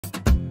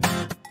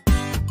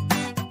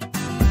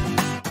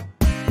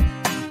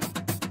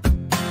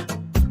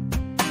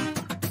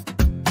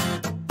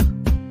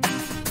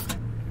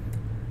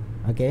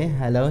Oke,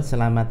 halo,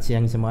 selamat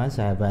siang semua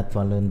sahabat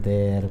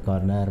volunteer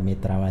corner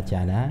Mitra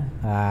Wacana.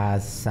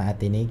 Saat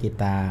ini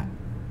kita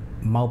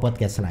mau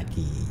podcast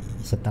lagi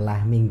setelah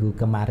minggu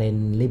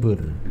kemarin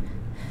libur.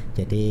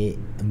 Jadi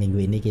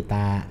minggu ini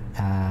kita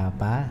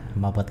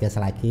mau podcast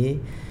lagi,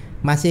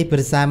 masih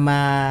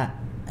bersama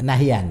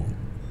Nahian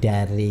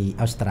dari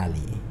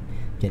Australia.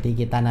 Jadi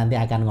kita nanti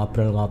akan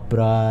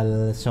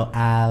ngobrol-ngobrol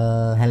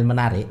soal hal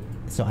menarik,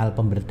 soal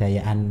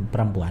pemberdayaan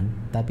perempuan.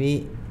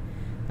 Tapi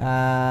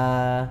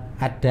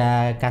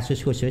ada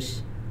kasus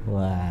khusus.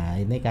 Wah,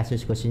 ini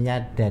kasus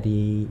khususnya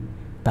dari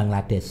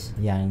Bangladesh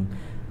yang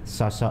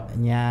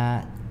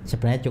sosoknya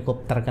sebenarnya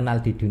cukup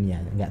terkenal di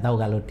dunia. Nggak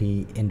tahu kalau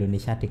di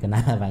Indonesia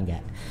dikenal apa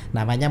enggak.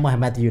 Namanya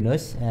Muhammad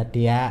Yunus.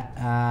 Dia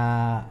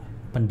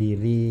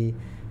pendiri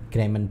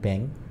Grameen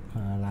Bank,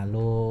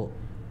 lalu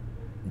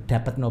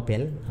dapat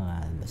Nobel.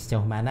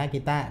 Sejauh mana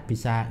kita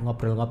bisa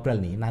ngobrol-ngobrol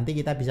nih. Nanti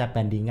kita bisa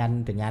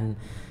bandingkan dengan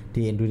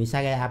di Indonesia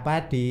kayak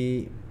apa,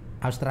 di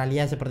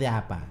Australia seperti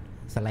apa,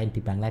 selain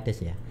di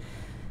Bangladesh ya.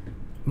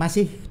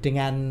 Masih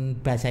dengan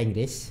bahasa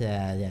Inggris,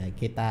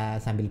 kita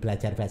sambil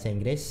belajar bahasa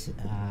Inggris,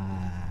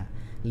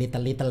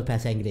 little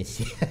bahasa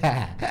Inggris.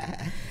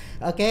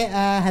 Oke,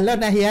 halo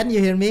Nahian,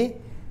 you hear me?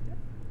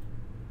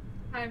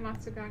 Hi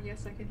Mitra,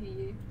 yes I can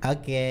hear you.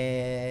 Oke,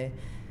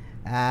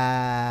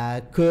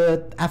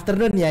 good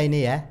afternoon ya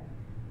ini ya,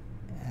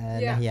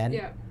 Nahian.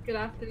 Yeah, good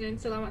afternoon,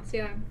 selamat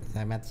siang.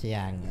 Selamat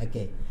siang,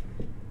 oke.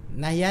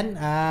 Nahian,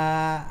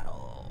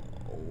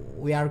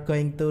 we are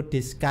going to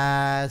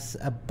discuss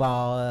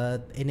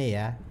about ini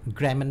ya,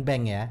 Grameen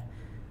Bank ya,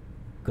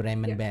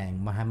 Grameen Bank,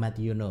 Muhammad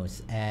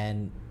Yunus,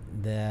 and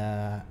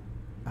the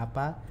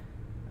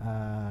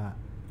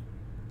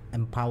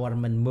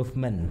empowerment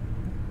movement,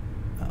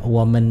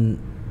 woman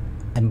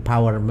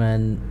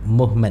empowerment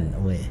movement,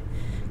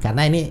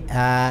 karena ini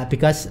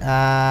because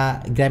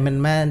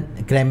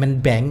Grameen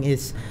Bank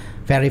is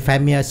very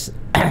famous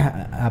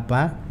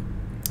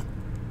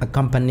a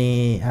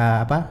company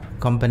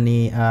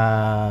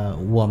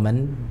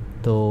woman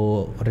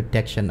to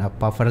reduction of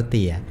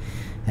poverty,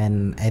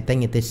 and I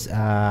think it is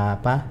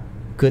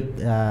good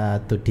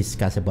to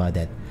discuss about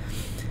that.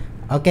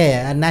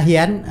 Okay,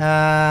 Nahian,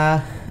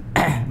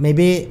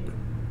 maybe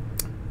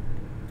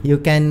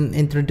you can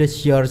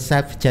introduce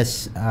yourself,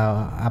 just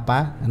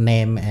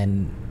name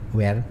and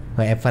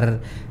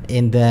wherever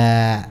in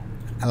the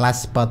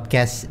last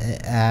podcast,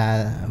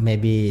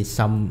 maybe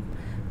some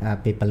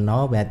people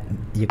know, but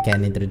you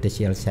can introduce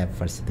yourself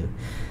first too.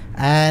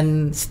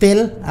 And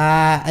still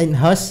in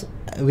host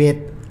with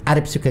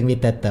Arif Sugeng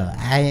Widodo.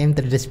 I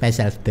introduce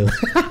myself too.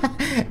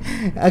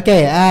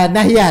 Okay,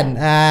 Nahian,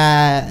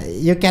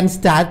 you can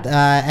start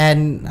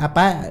and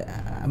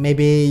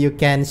maybe you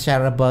can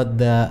share about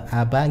the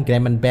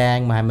Grameen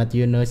Bank, Muhammad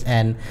Yunus,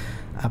 and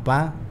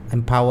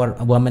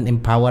woman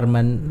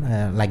empowerment,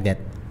 like that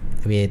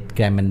with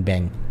Grameen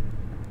Bank.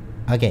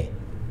 Okay.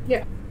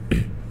 Yeah.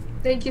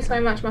 Thank you so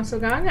much,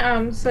 Masugang.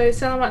 So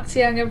selamat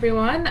siang,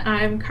 everyone.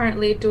 I'm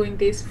currently doing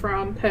this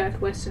from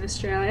Perth, Western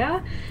Australia.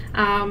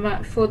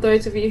 For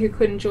those of you who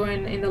couldn't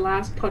join in the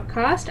last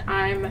podcast,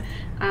 I'm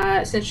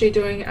essentially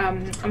doing,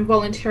 I'm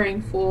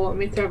volunteering for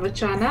Mitra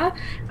Wacana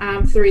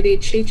through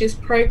the Teachers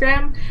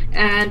Program.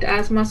 And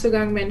as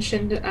Masugang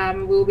mentioned,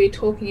 we'll be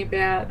talking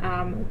about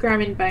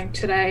Grameen Bank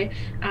today.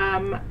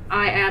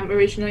 I am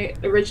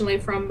originally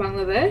from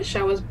Bangladesh.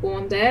 I was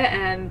born there,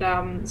 and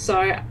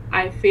so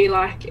I feel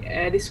like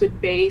this would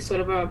be sort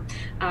of a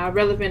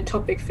relevant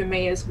topic for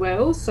me as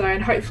well. So,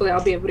 and hopefully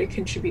I'll be able to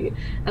contribute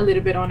a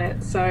little bit on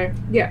it. So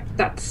yeah,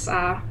 that's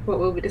what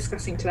we'll be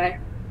discussing today.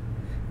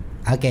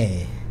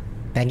 Okay,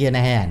 thank you,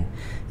 Nahian.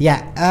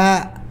 Yeah,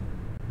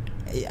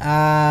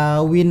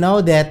 we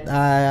know that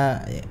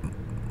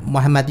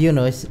Muhammad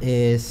Yunus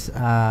is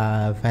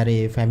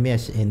very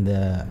famous in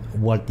the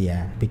world,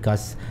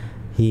 because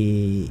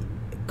he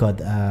got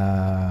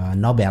a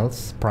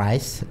Nobel's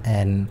Prize,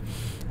 and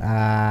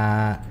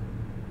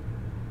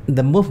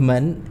the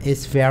movement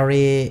is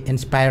very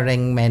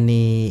inspiring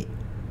many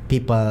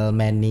people,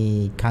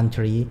 many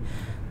country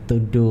to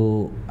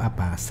do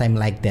same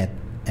like that,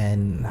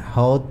 and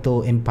how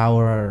to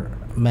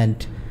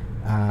empowerment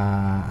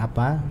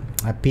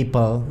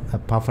people,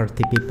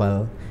 poverty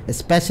people,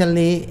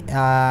 especially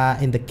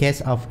in the case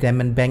of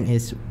Grameen Bank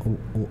is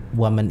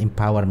woman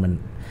empowerment,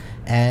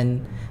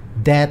 and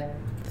that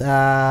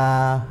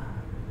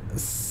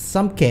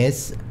some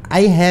case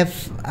I have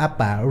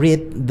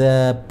read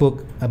the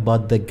book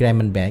about the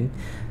Grameen Bank,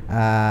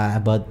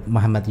 about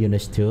Muhammad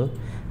Yunus too.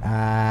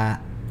 I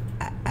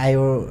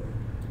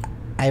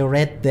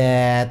read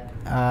that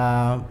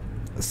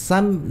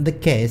some the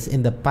case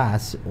in the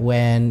past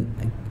when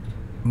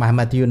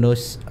Muhammad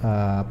Yunus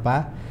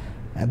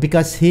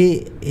because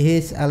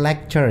he's a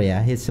lecturer,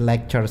 his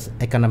lectures,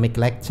 economic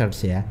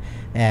lectures,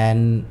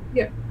 and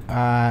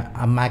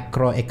a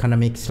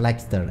macroeconomics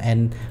lecturer,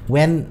 and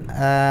when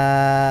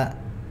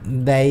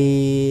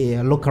they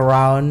look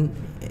around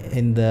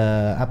in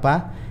the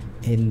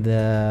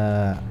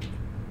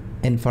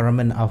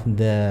environment of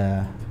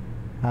the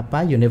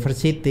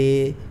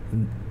university,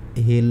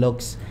 he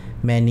looks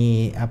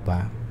many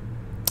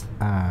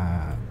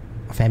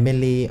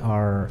family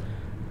or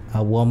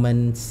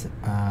women's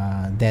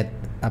that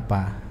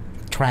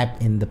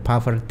trapped in the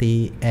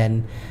poverty,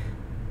 and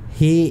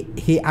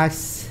he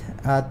asks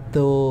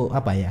to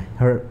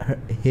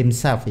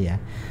himself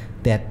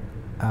that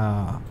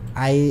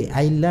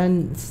I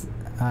learned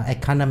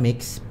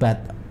economics,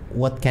 but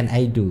what can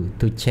I do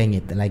to change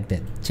it like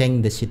that,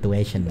 change the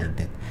situation like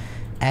that?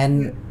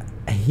 And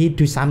he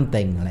do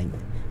something.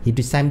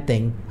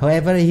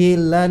 However, he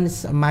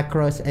learns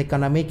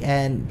macroeconomic,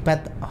 and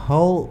but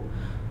how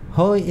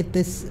it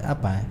is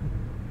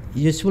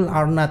useful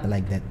or not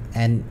like that,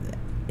 and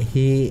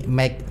he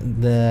make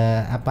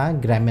the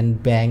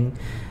Grameen Bank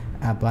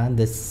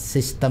the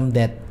system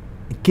that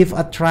give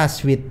a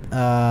trust with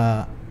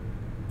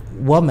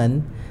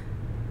woman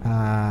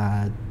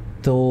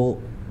to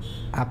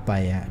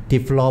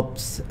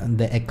develops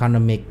the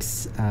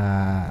economics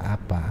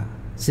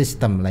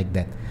system like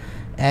that.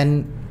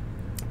 And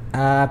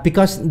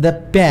because the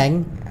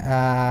bank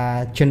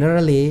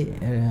generally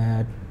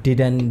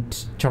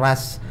didn't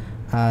trust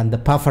the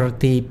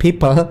poverty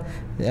people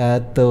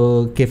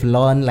to give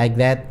loan like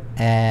that,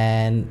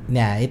 and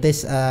it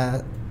is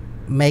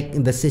make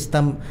the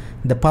system,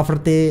 the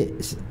poverty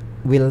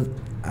will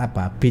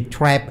be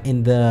trapped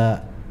in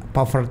the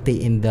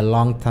poverty in the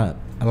long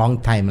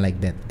time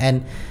like that.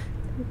 And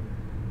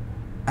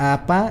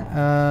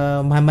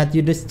Muhammad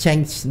Yunus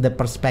changed the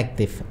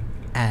perspective,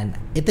 and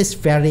it is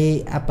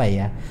very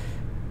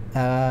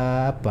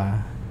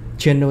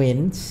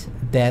genuine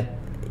that,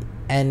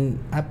 and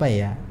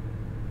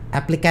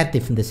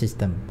applicative in the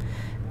system,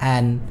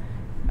 and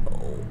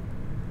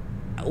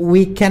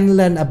we can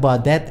learn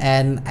about that.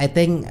 And I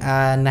think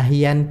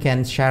Nahian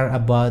can share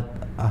about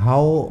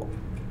how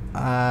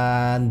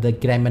the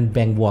Grameen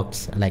Bank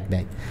works like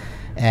that,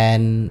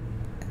 and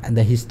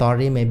the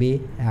history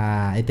maybe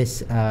it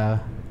is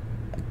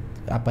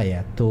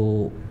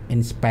to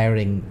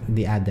inspiring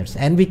the others,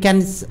 and we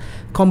can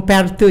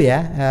compare to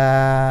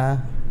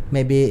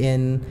maybe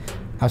in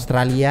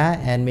Australia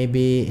and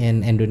maybe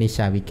in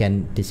Indonesia, we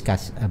can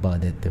discuss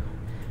about it too.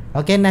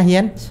 Okay,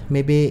 Nahian,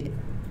 maybe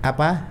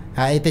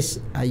it is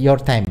your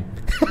time.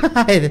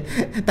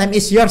 Time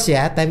is yours,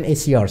 time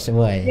is yours,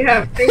 boy.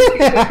 Yeah, thank you,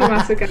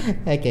 Masuka.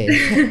 Okay.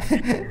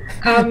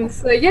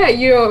 So yeah,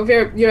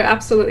 you're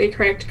absolutely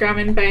correct.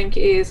 Grameen Bank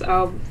is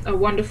a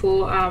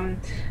wonderful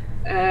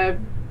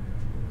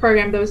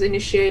program that was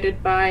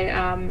initiated by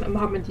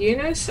Muhammad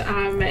Yunus.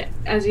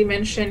 As you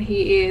mentioned,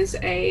 he is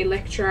a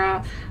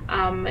lecturer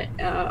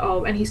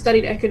and he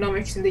studied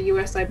economics in the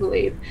US, I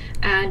believe,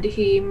 and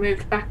he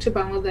moved back to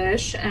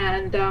Bangladesh,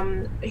 and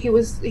he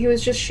was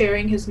just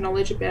sharing his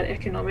knowledge about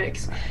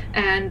economics,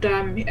 and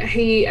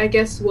he, I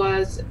guess,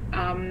 was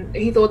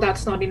he thought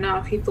that's not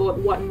enough. He thought,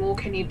 what more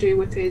can he do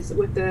with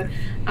the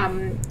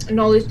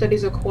knowledge that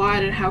he's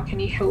acquired, and how can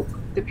he help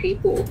the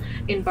people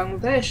in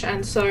Bangladesh?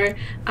 And so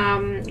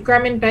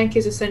Grameen Bank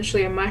is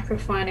essentially a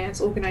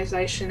microfinance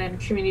organization and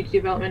community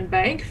development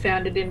bank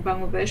founded in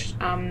Bangladesh,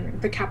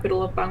 the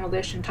capital of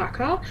Bangladesh in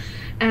Dhaka.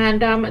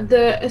 And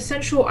the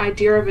essential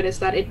idea of it is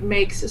that it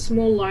makes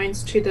small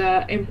loans to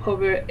the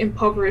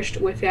impoverished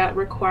without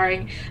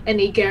requiring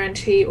any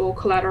guarantee or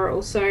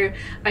collateral. So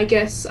I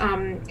guess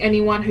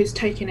anyone who's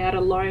taken out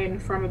a loan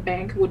from a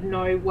bank would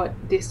know what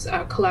this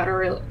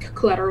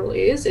collateral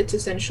is. It's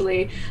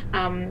essentially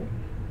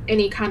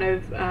any kind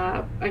of,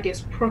 I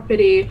guess,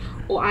 property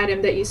or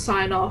item that you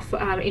sign off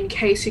in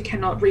case you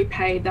cannot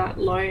repay that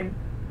loan.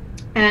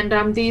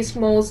 And these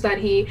malls that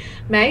he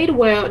made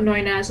were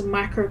known as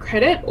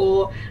microcredit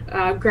or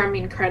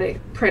Grameen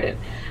credit.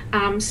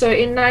 So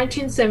in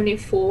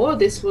 1974,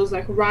 this was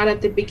like right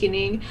at the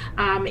beginning,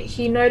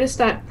 he noticed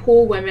that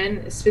poor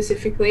women,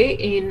 specifically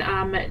in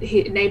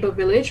his neighbor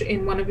village,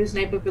 in one of his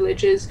neighbor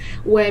villages,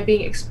 were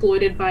being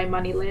exploited by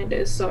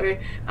moneylenders. So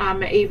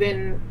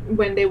even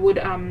when they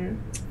would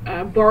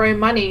borrow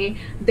money,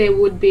 they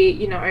would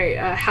be,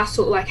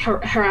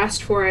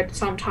 harassed for it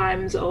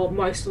sometimes, or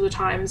most of the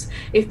times,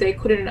 if they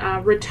couldn't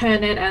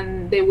return it,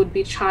 and they would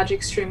be charged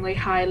extremely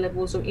high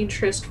levels of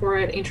interest for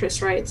it,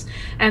 interest rates.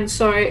 And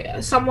so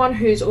someone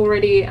who's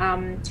already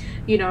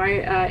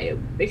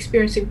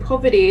experiencing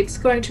poverty, it's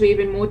going to be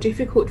even more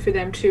difficult for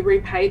them to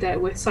repay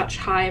that with such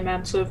high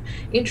amounts of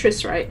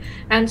interest rate.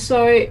 And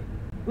so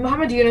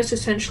Muhammad Yunus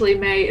essentially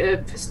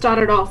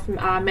started off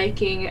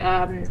making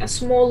a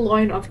small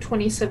loan of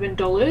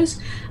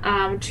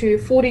 $27 to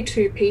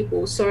 42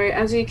 people. So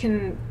as you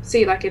can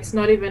see, like, it's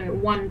not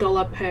even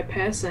 $1 per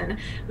person,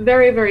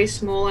 very, very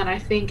small. And I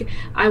think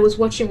I was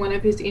watching one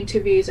of his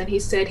interviews, and he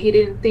said he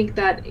didn't think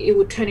that it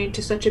would turn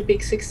into such a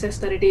big success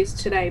that it is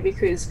today,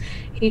 because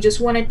he just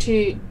wanted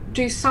to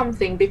do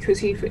something, because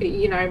he,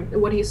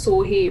 what he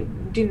saw, he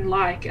didn't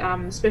like,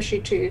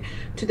 especially to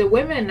the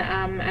women,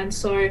 and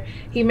so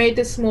he made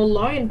this small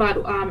loan, but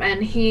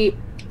and he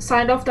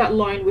signed off that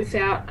loan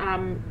without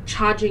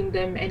charging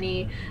them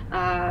any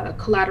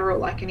collateral,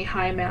 like any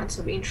high amounts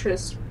of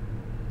interest.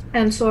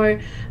 And so,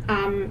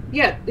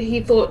 yeah,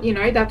 he thought, you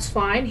know, that's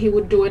fine. He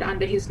would do it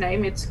under his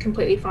name. It's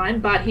completely fine.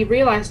 But he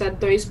realized that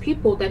those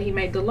people that he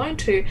made the loan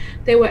to,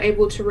 they were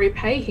able to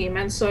repay him.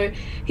 And so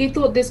he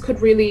thought this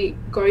could really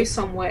go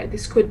somewhere.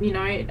 This could, you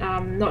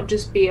know, not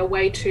just be a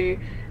way to,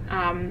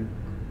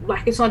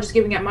 like, it's not just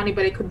giving out money,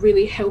 but it could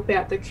really help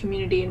out the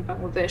community in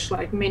Bangladesh.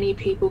 Like, many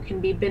people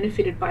can be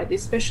benefited by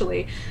this,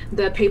 especially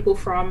the people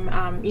from,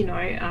 you know,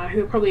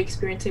 who are probably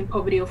experiencing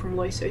poverty or from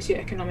low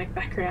socioeconomic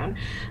background.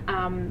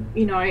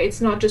 You know,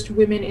 it's not just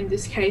women in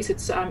this case,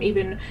 it's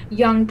even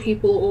young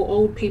people or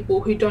old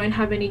people who don't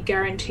have any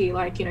guarantee,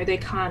 like, you know, they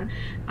can't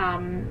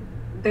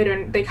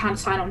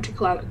sign on to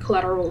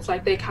collaterals,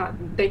 like they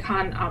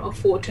can't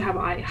afford to have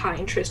a high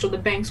interest, or the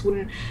banks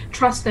wouldn't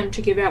trust them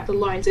to give out the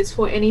loans. It's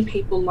for any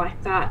people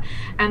like that.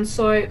 And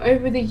so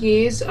over the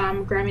years,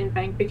 Grameen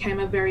Bank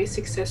became a very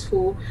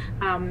successful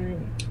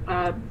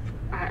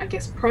I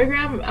guess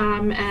program,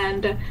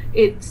 and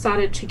it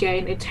started to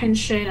gain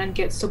attention and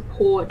get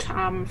support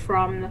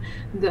from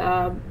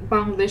the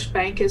Bangladesh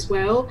Bank as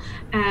well.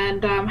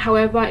 And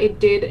however, it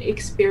did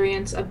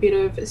experience a bit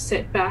of a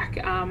setback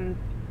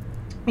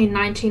in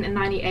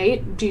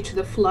 1998 due to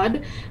the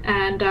flood,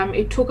 and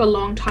it took a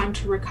long time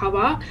to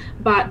recover.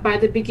 But by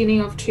the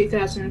beginning of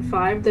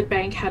 2005, the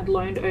bank had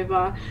loaned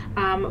over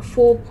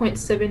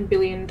 $4.7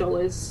 billion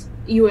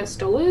US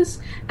dollars,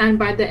 and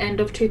by the end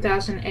of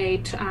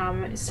 2008,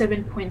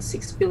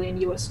 $7.6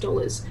 billion US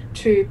dollars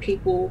to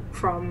people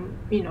from,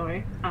 you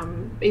know,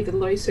 either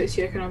low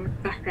socioeconomic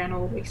background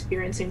or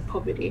experiencing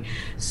poverty.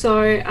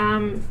 So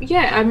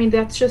yeah, I mean,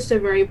 that's just a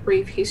very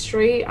brief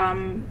history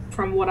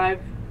from what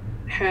I've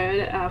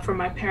heard from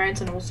my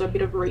parents and also a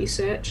bit of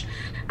research.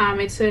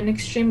 It's an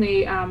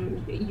extremely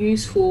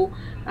useful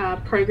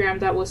program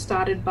that was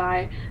started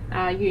by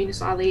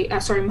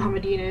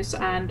Muhammad Yunus,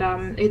 and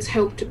it's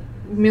helped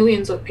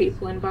millions of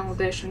people in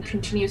Bangladesh and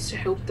continues to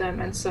help them.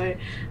 And so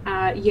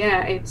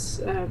yeah, it's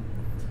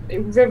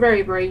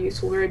very, very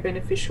useful, very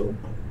beneficial.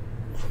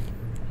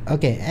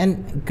 Okay,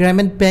 and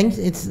Grameen Bank,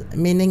 it's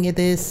meaning it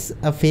is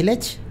a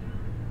village?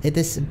 It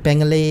is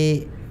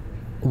Bengali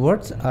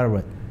words or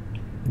what?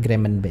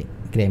 Grameen Bank.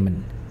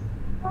 Grameen.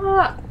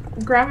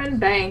 Grameen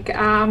Bank.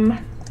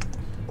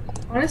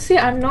 Honestly,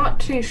 I'm not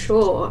too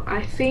sure.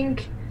 I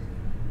think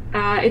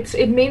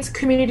it means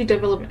community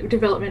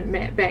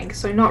development bank.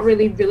 So not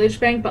really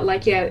village bank, but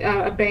like,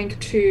 yeah, a bank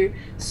to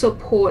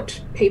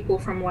support people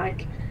from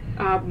like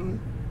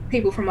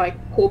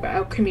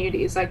poor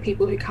communities, like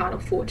people who can't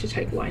afford to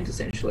take loans,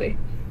 essentially.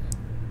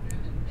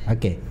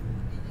 Okay.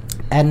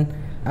 And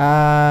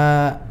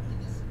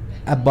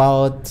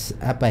about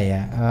apa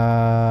ya?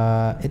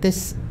 It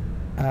is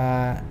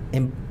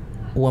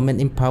woman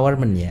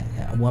empowerment, ya.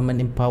 Woman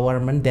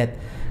empowerment that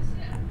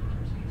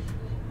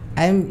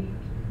I'm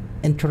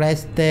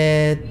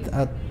interested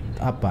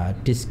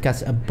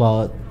discuss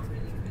about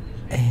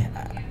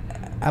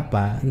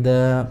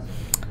the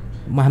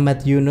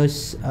Muhammad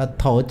Yunus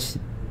thought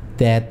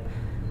that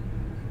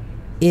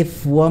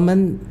if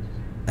woman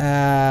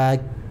the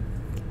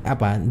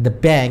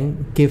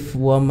bank give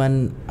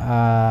woman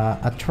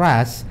a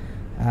trust,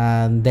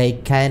 they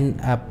can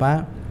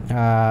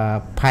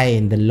pay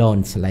the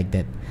loans like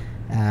that,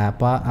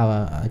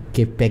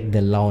 give back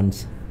the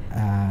loans,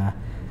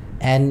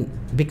 and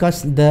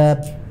because the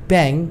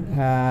bank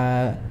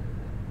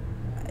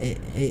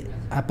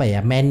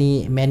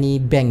many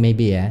bank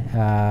maybe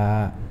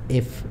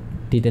if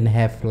didn't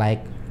have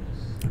like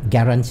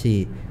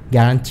guarantee,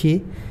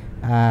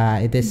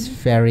 it is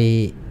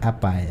very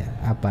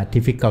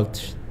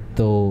difficult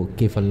to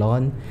give a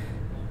loan.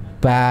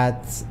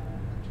 But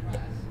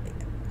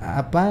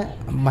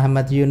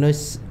Muhammad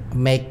Yunus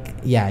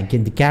make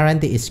the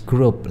guarantee is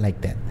group like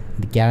that.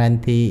 The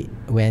guarantee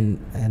when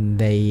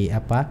they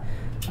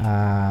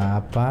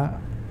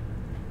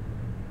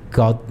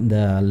got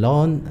the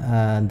loan,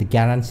 the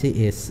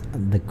guarantee is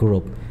the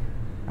group,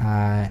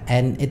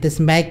 and it is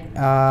make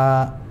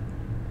the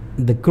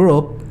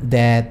group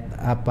that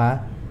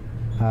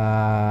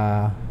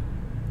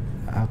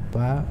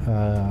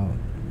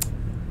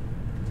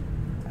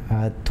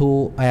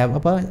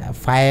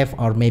five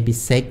or maybe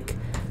six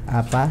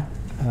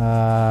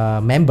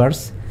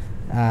members,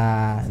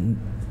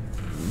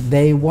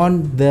 they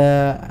want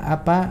the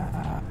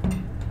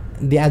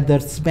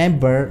others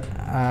member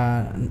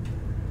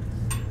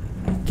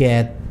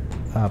get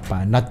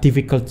not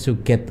difficult to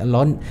get a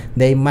loan.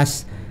 They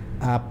must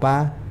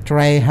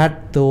try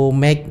hard to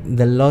make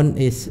the loan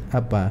is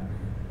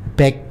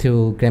back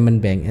to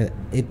Grameen Bank.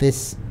 It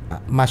is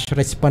much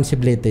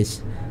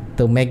responsibilities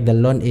to make the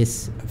loan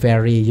is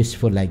very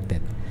useful like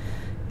that.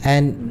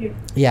 And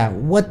yeah,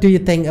 what do you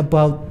think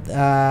about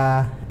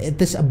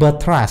it is about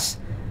trust,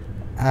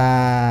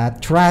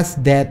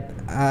 trust that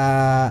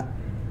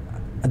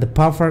the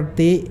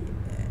poverty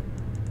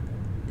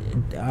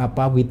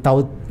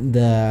without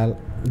the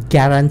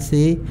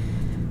guarantee,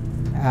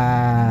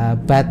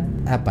 but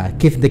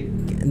give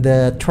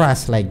the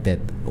trust like that.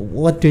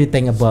 What do you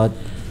think about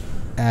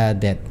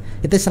that?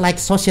 It is like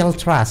social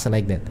trust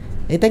like that.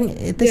 I think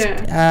it is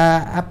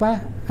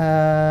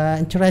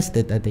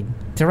interested. I think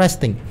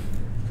interesting.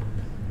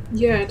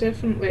 Yeah,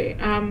 definitely.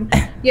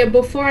 Yeah,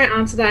 before I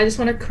answer that, I just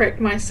want to correct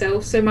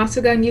myself. So,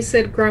 Masagan, you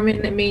said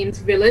Grameen means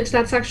village.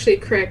 That's actually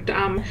correct.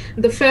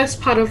 The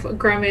first part of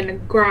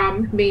Grameen,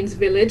 Gram, means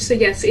village. So,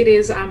 yes, it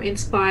is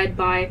inspired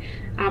by,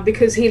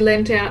 because he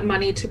lent out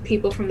money to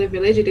people from the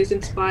village, it is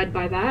inspired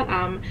by that.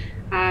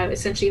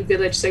 Essentially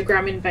village, so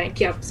Grameen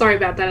Bank. Yeah, sorry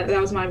about that. That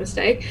was my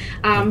mistake.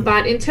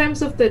 But in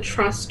terms of the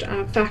trust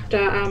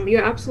factor,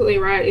 you're absolutely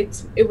right.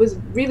 It was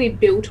really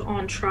built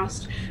on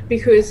trust,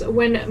 because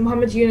when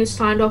Muhammad Yunus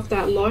signed off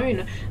that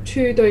loan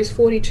to those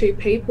 42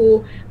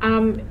 people,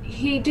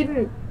 he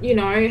didn't,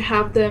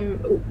 have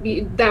them.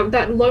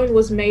 That loan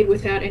was made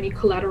without any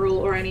collateral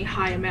or any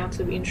high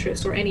amounts of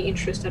interest or any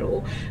interest at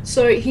all.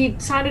 So he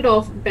signed it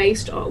off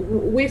based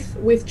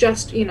with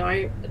just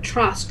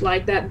trust,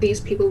 like that these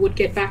people would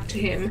get back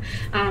to him,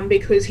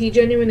 because he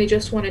genuinely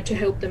just wanted to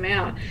help them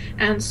out.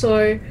 And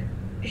so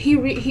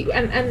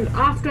and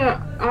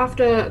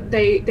after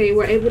they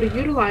were able to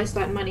utilize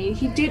that money,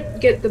 he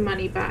did get the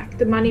money back.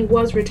 The money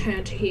was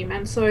returned to him,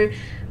 and so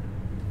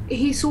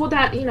he saw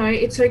that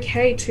it's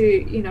okay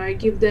to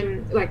give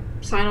them, like,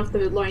 sign off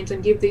the loans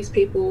and give these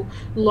people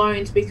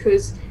loans,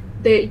 because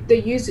they're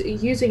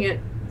using it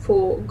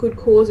for good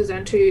causes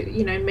and to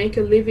make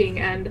a living,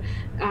 and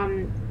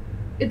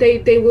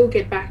they will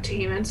get back to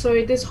him. And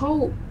so this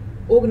whole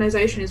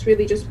organization is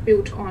really just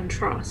built on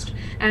trust,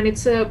 and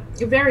it's a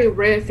very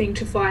rare thing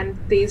to find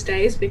these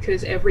days,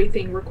 because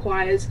everything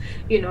requires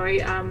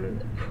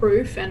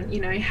proof and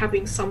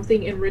having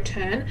something in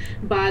return.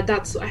 But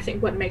that's, I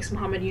think, what makes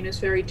Muhammad Yunus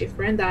very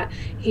different, that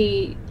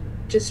he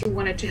just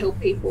wanted to help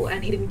people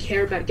and he didn't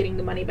care about getting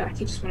the money back.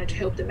 He just wanted to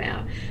help them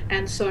out.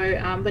 And so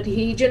but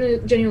he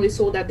genuinely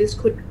saw that this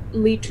could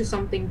lead to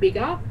something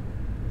bigger,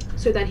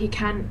 so that he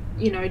can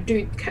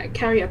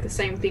carry out the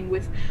same thing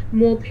with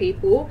more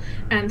people.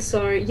 And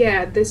so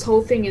yeah, this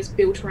whole thing is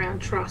built around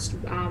trust,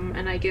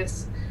 and I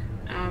guess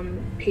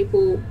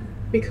people,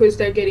 because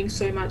they're getting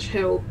so much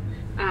help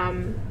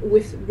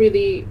with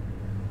really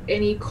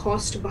any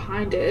cost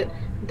behind it,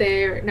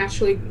 they're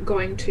naturally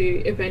going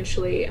to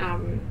eventually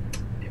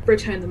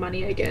return the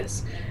money, I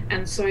guess.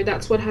 And so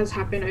that's what has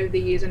happened over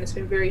the years, and it's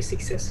been very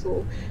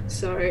successful.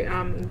 So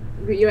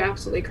you're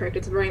absolutely correct,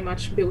 it's very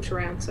much built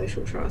around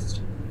social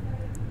trust.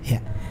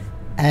 Yeah,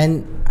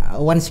 and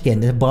once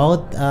again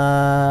about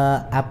the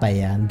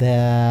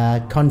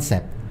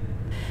concept.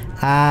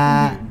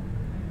 I'm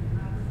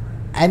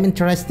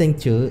interested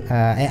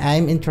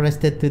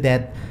to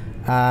that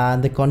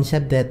the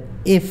concept that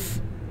if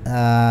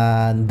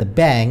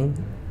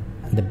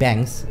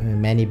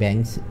many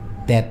banks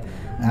that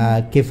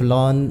give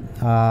loan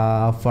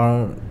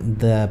for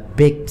the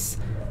big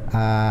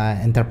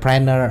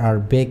entrepreneur or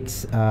big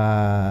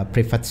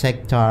private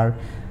sector,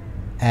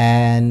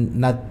 and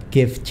not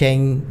give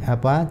change the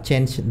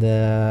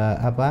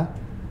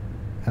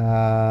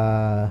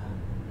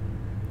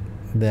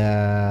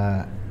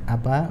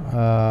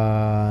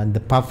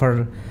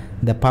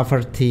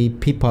poverty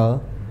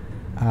people,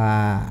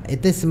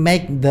 it is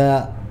make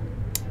the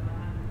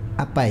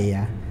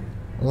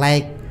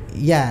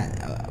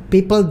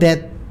people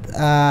that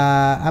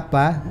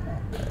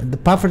the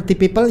poverty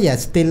people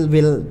still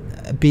will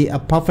be a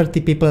poverty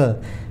people,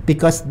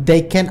 because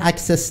they can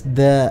access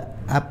the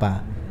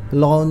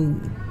loan,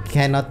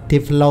 cannot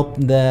develop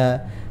the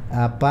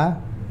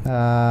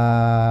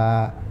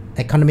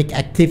economic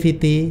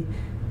activity,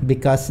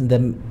 because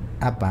the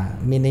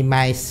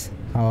minimize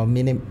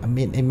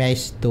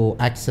to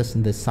access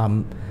the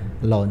some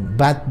loan.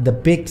 But the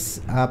big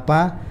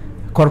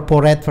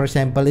corporate, for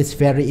example, is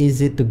very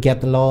easy to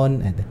get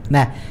loan.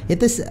 Now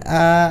it is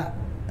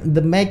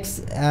the makes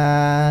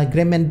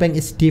Grameen Bank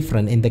is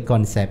different in the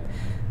concept,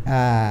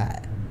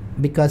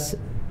 because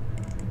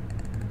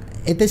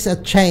it is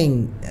a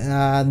change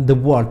the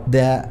world,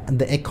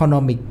 the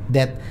economic,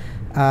 that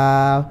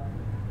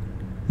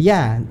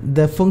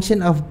the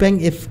function of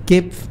bank if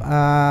give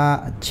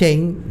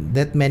change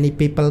that many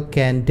people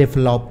can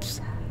develop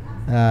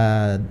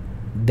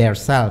their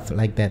self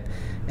like that.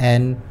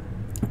 And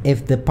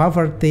if the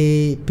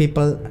poverty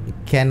people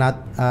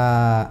cannot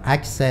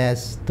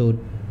access to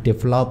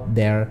develop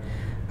their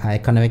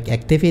economic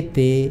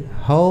activity,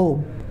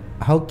 how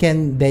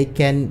can they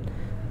can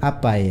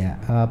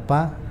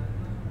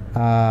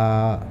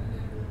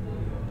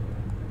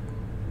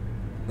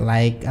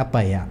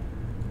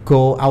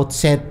go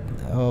outside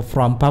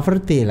from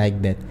poverty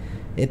like that.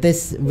 It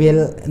is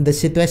the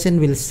situation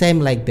will same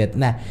like that.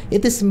 Now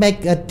it is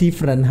make a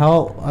different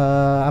how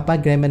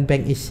Grameen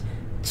Bank is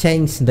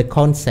change the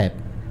concept.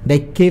 They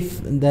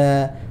give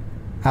the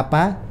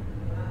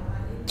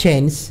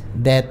change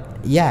that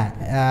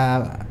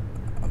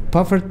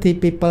poverty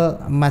people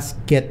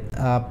must get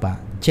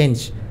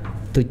change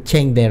to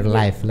change their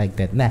life like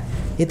that. Now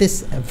it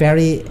is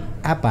very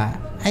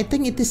I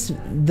think it is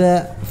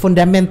the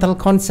fundamental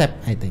concept,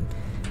 I think,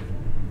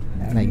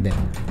 like that.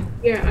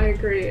 Yeah, I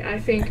agree. I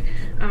think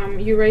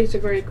you raised a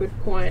very good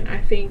point.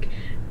 I think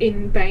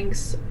in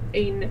banks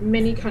in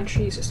many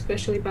countries,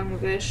 especially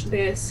Bangladesh,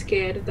 they're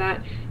scared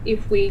that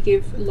if we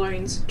give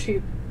loans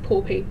to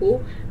poor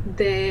people,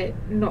 they're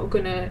not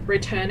gonna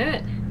return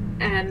it,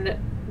 and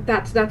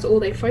that's all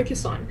they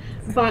focus on.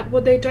 But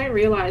what they don't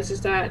realize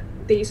is that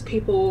these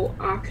people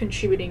are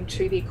contributing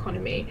to the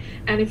economy,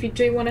 and if you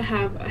do want to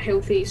have a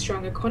healthy,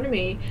 strong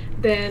economy,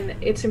 then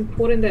it's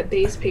important that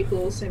these people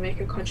also make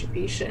a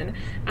contribution,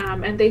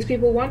 and these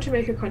people want to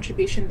make a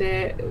contribution.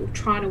 They're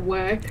trying to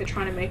work, they're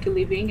trying to make a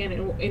living, and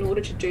in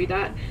order to do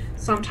that,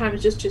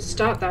 sometimes just to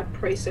start that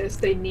process,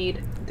 they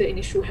need the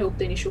initial help,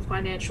 the initial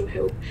financial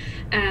help,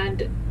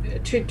 and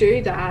to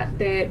do that,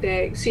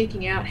 they're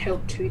seeking out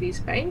help to these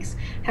banks.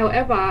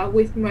 However,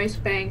 with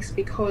most banks,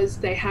 because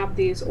they have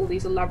all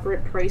these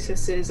elaborate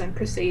processes and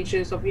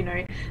procedures of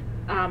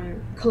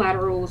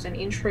collaterals and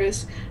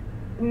interest,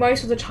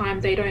 most of the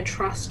time they don't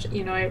trust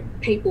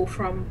people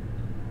from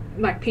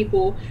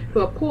people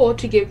who are poor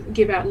to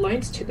give out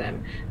loans to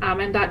them,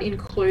 and that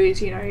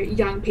includes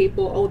young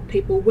people, old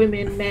people,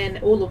 women, men,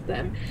 all of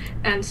them.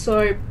 And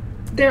so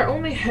they're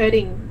only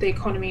hurting the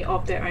economy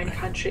of their own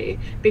country,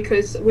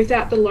 because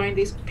without the loan,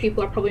 these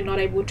people are probably not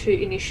able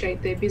to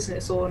initiate their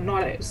business or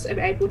not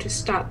able to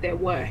start their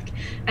work.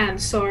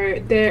 And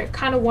so they're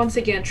kind of once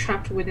again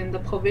trapped within the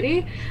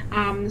poverty.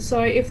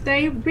 So if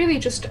they really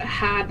just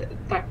had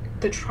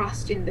the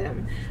trust in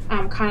them,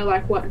 kind of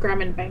like what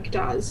Grameen Bank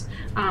does,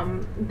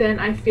 then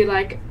I feel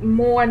like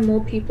more and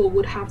more people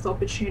would have the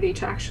opportunity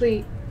to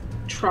actually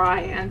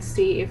try and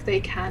see if they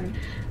can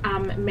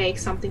make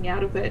something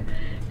out of it.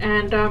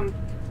 And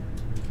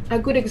a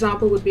good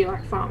example would be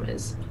like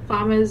farmers.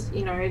 Farmers,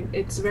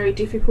 it's very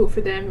difficult for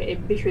them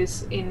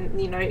because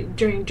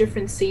during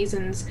different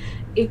seasons,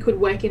 it could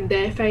work in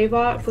their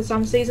favor for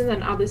some seasons,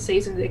 and other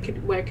seasons it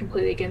could work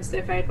completely against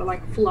their favor,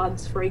 like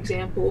floods, for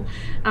example.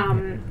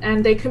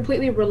 And they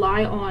completely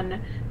rely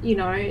on,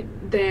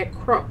 their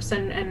crops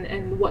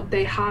and what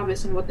they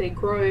harvest and what they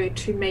grow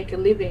to make a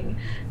living.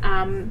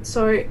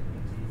 So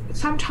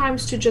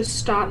sometimes to just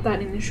start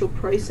that initial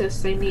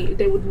process, they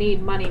would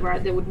need money,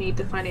 right? They would need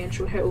the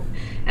financial help.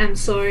 And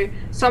so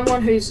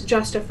someone who's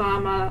just a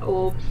farmer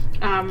or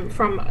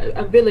from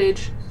a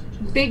village,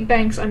 big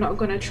banks are not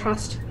going to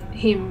trust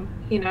him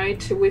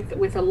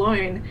with a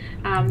loan.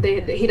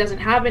 He doesn't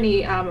have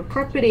any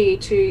property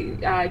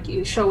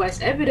to show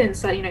us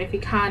evidence that if he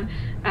can't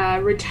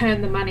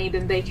return the money,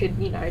 then they could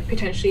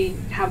potentially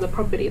have the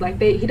property.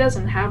 He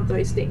doesn't have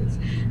those things,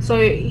 so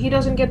he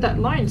doesn't get that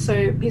loan.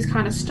 So he's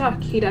kind of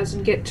stuck. He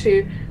doesn't get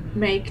to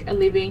make a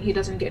living. He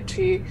doesn't get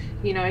to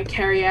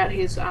carry out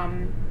his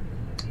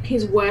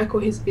work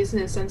or his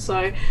business. And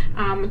so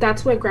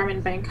that's where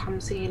Grameen Bank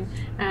comes in.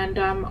 And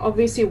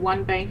obviously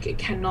one bank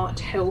cannot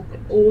help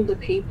all the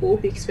people,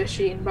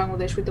 especially in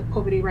Bangladesh with the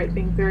poverty rate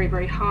being very,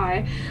 very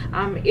high.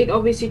 It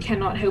obviously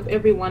cannot help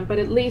everyone, but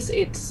at least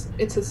it's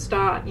a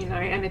start,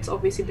 and it's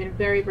obviously been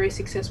very, very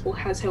successful,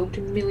 has helped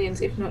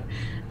millions, if not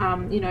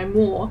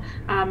more.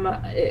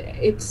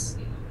 It's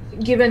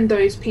given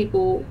those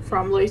people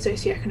from low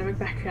socioeconomic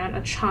background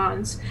a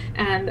chance,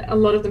 and a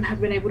lot of them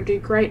have been able to do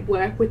great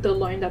work with the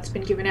loan that's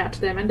been given out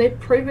to them, and they've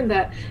proven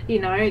that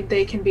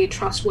they can be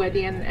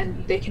trustworthy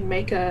and they can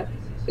make a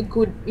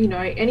good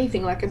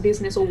anything like a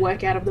business or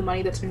work out of the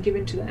money that's been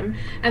given to them,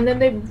 and then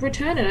they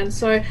return it. And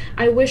so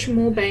I wish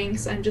more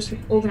banks and just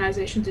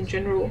organizations in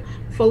general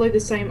follow the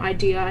same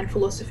idea and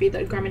philosophy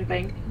that Grameen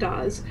Bank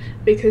does,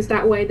 because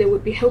that way they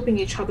would be helping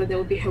each other, they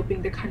would be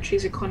helping the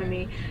country's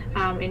economy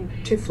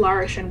to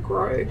flourish and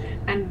grow,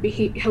 and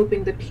be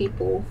helping the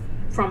people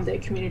from their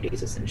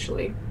communities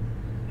essentially.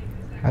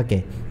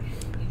 Okay.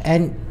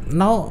 And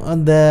now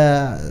on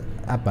the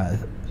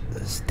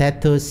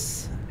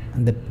status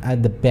the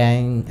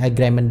bank,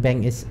 Grameen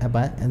Bank is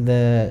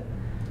the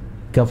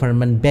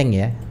government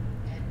bank,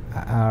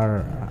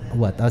 or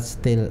what? Or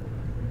still,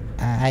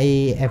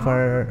 I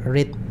ever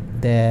read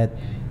that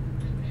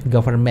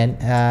government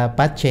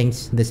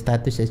change the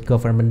status as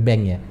government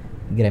bank,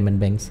 Grameen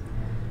Banks.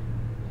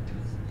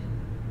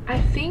 I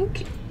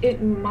think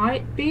it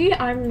might be.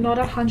 I'm not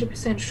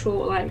 100%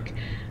 sure.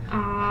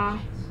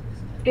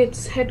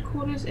 Its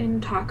headquarters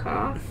in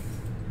Dhaka,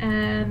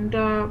 and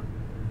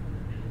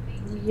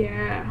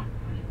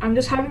I'm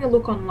just having a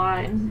look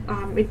online.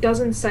 It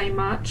doesn't say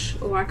much,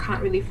 or I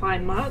can't really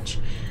find much.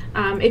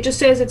 It just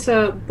says it's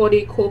a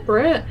body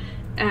corporate,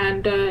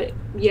 and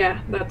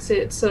that's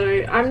it.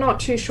 So I'm not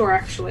too sure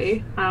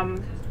actually.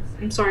 I'm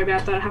sorry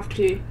about that. I have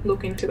to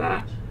look into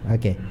that.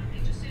 Okay.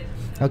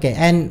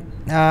 And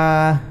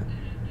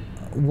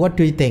what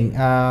do you think?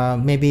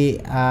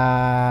 Maybe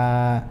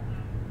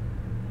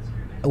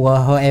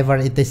however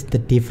it is the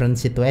different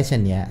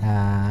situation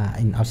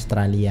in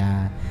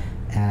Australia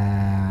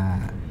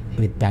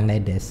with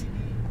Bangladesh,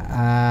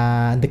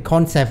 the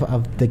concept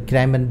of the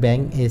Grameen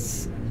Bank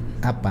is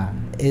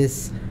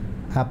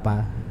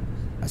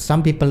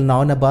some people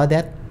know about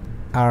that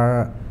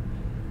or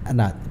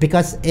not?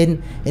 Because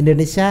in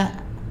Indonesia,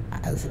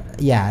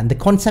 the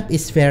concept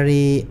is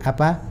very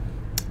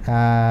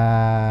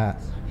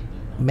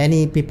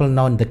many people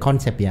know the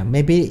concept.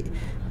 Maybe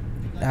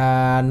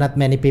not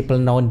many people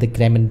know the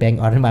Grameen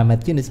Bank or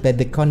Muhammad Yunus, but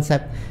the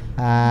concept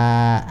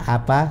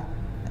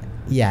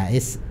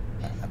is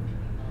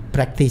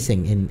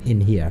practicing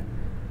in here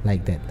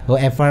like that.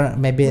 However,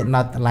 maybe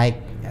not like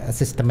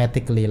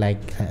systematically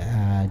like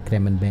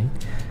Grameen Bank,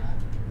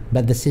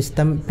 but the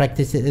system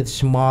practices it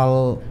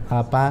small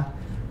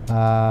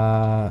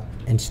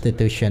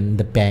institution,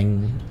 the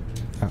bank,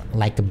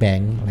 like a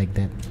bank like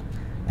that.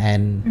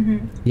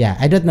 And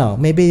I don't know,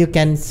 maybe you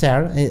can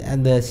share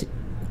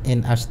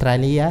in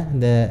Australia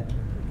the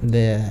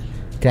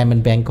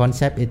Grameen Bank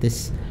concept. It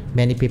is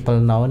many people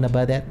known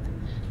about that.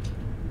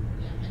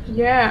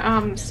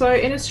 So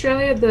in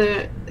Australia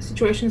the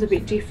situation is a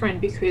bit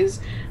different because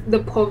the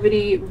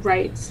poverty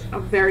rates are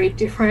very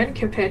different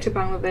compared to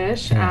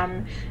Bangladesh.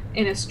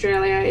 In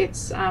Australia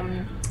it's I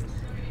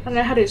don't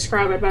know how to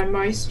describe it, but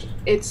most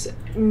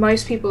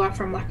people are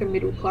from like a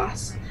middle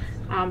class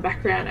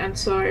background, and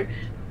so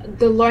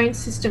the loan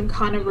system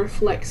kind of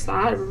reflects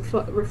that,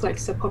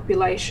 reflects the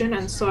population.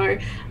 And so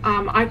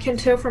I can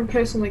tell from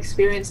personal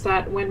experience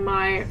that when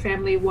my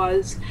family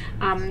was,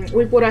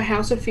 we bought a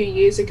house a few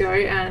years ago,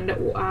 and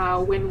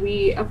when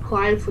we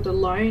applied for the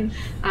loan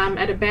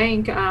at a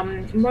bank,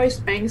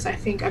 most banks I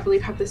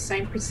believe have the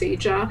same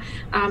procedure.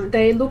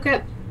 They look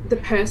at the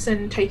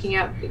person taking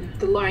out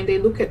the loan, they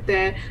look at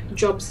their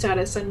job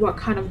status and what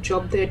kind of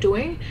job they're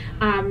doing,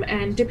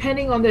 and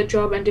depending on their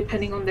job and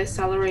depending on their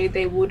salary,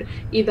 they would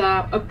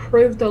either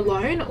approve the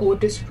loan or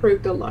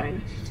disapprove the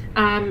loan.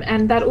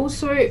 And that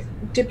also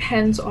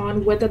depends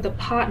on whether the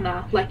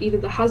partner, like either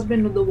the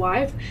husband or the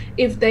wife,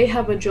 if they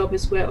have a job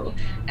as well.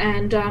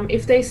 And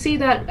if they see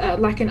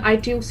that like an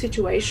ideal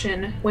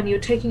situation when you're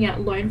taking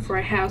out loan for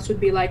a house would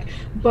be like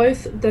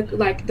both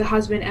the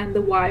husband and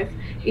the wife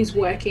is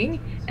working,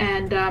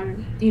 and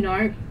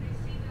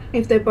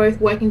if they're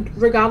both working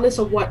regardless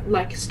of what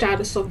like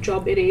status of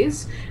job it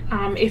is,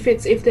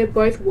 if they're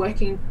both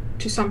working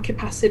to some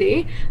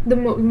capacity, the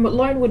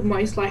loan would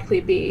most likely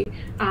be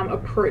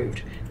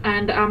approved.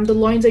 And the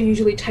loans are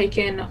usually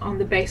taken on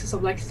the basis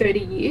of like 30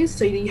 years,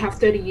 so you have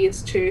 30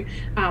 years to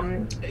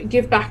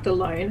give back the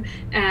loan,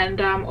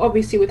 and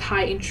obviously with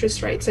high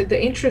interest rates. So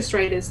the interest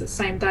rate is the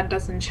same, that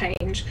doesn't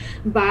change,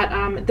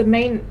 but the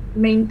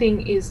main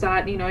thing is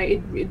that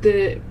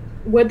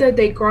whether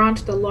they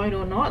grant the loan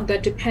or not,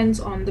 that depends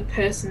on the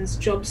person's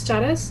job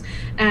status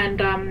and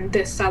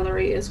their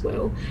salary as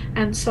well.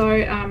 And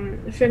so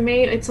for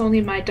me, it's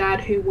only my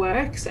dad who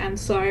works, and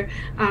so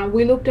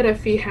we looked at a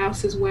few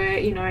houses where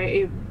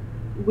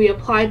we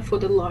applied for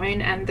the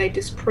loan and they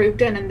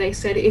disproved it, and they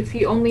said if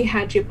you only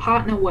had your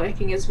partner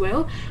working as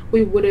well,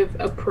 we would have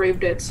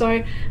approved it.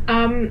 So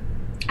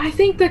I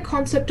think the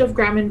concept of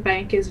Grameen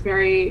Bank is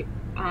very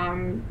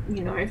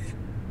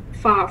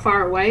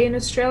far away in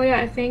Australia,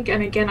 I think,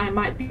 and again I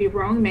might be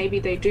wrong, maybe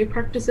they do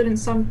practice it in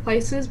some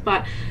places,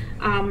 but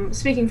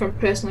speaking from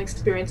personal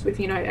experience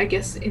with I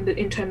guess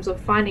in terms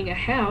of finding a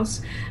house,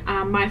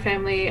 my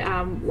family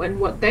when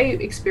what they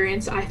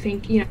experience, I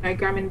think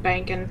Grameen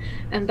Bank and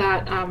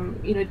that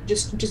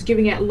just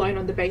giving out a loan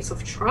on the base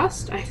of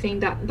trust, I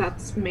think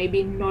that's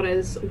maybe not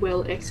as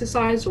well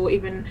exercised or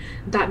even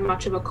that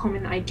much of a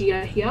common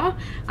idea here.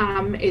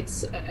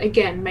 It's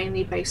again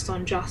mainly based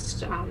on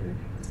just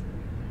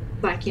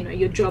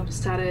your job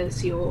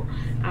status, your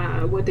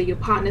whether your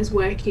partner's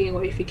working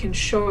or if you can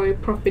show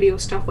property or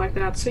stuff like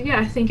that. So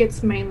I think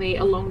it's mainly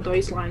along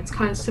those lines,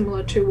 kind of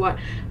similar to what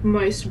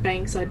most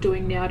banks are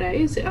doing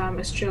nowadays.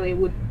 Australia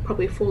would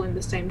probably fall in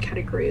the same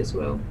category as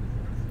well.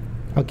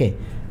 Okay,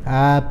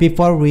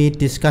 before we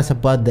discuss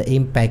about the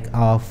impact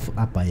of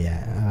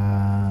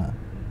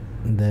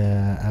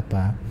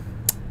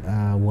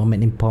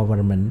women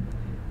empowerment,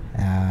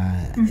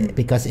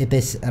 because it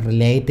is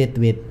related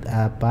with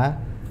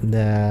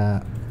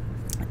the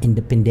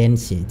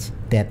independencies,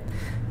 that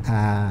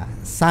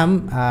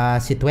some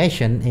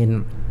situation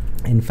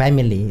in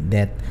family,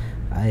 that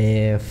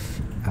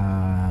if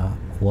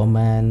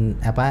woman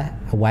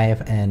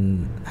wife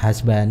and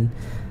husband,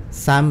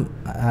 some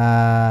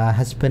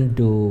husband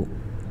do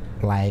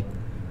like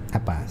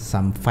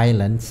some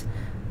violence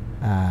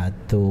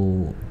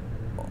to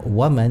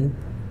woman,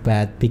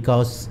 but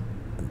because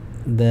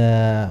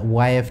the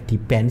wife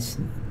depends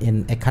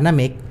in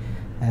economic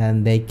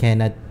and they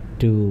cannot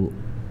do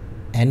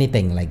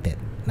anything like that.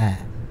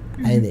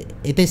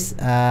 It is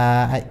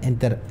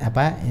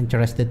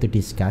interested to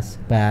discuss,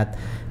 but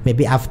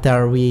maybe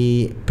after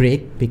we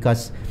break,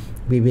 because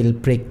we will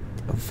break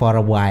for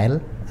a while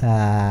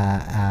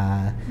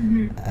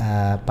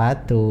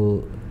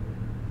to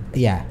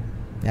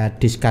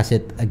discuss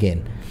it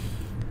again.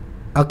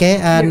 Okay,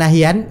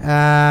 Nahian,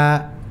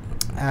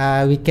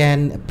 we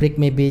can break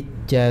maybe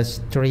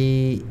just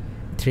 3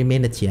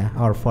 minutes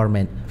or 4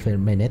 minutes.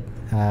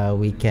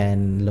 We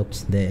can look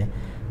the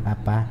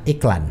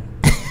iklan.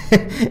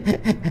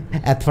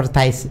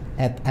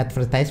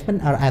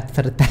 Advertisement or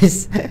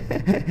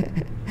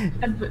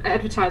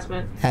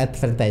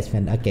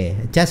advertisement. Okay,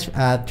 just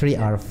 3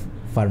 or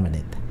 4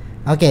 minutes.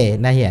 Okay,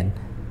 Nahian.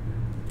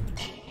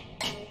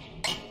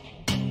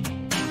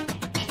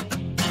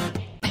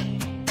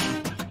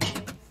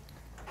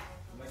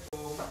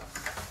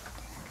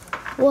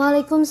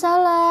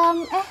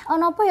 Waalaikumsalam.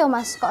 Ono apa ya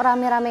Mas? Kok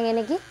rame-rame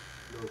ngene iki?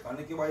 Loh, kan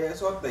iki wayahe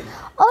syuting.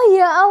 Oh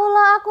ya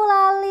Allah, aku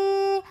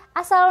lali.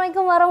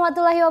 Assalamualaikum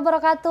warahmatullahi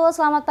wabarakatuh.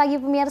 Selamat pagi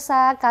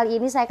pemirsa. Kali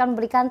ini saya akan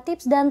memberikan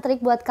tips dan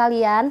trik buat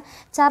kalian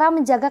cara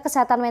menjaga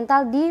kesehatan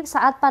mental di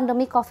saat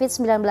pandemi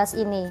COVID-19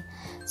 ini.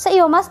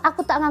 Seiyo Mas,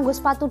 aku tak nganggo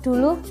sepatu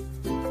dulu.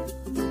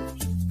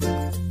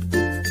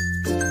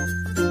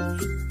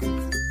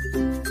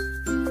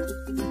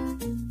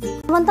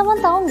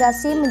 Teman-teman tahu nggak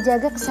sih,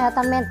 menjaga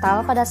kesehatan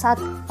mental pada saat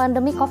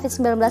pandemi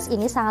COVID-19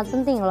 ini sangat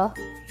penting loh.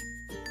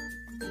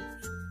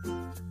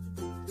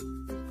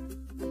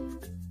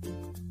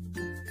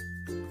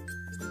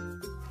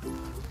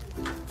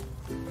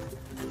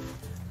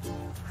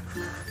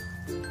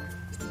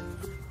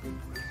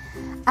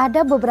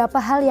 Ada beberapa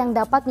hal yang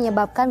dapat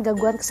menyebabkan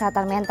gangguan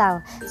kesehatan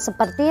mental,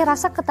 seperti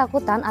rasa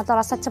ketakutan atau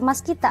rasa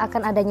cemas kita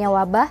akan adanya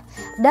wabah,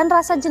 dan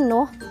rasa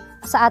jenuh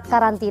saat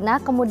karantina,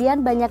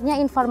 kemudian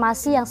banyaknya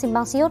informasi yang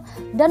simpang siur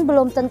dan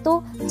belum tentu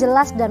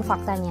jelas dan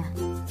faktanya.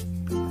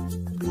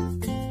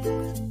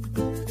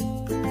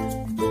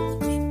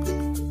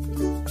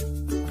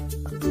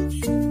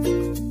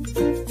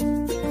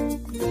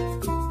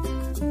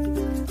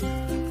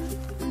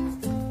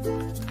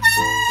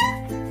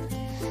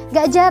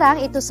 Gak jarang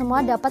itu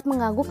semua dapat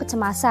mengganggu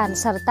kecemasan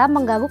serta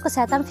mengganggu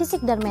kesehatan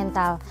fisik dan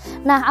mental.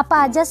 Nah,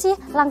 apa aja sih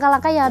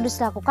langkah-langkah yang harus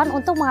dilakukan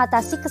untuk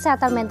mengatasi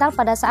kesehatan mental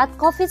pada saat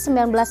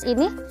COVID-19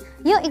 ini?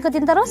 Yuk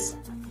ikutin terus!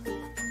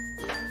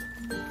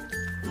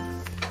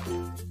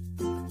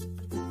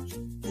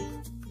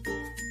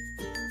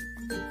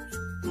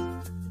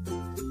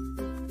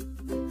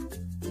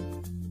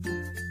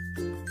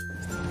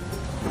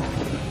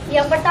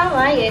 Yang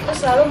pertama yaitu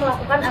selalu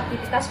melakukan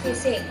aktivitas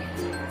fisik.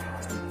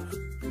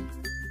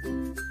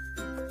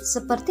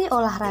 Seperti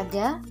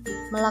olahraga,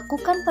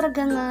 melakukan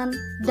peregangan,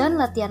 dan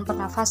latihan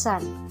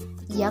pernafasan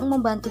yang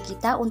membantu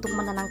kita untuk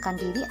menenangkan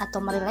diri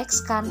atau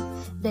merilekskan.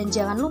 Dan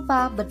jangan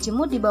lupa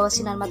berjemur di bawah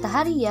sinar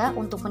matahari ya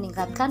untuk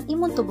meningkatkan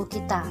imun tubuh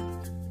kita.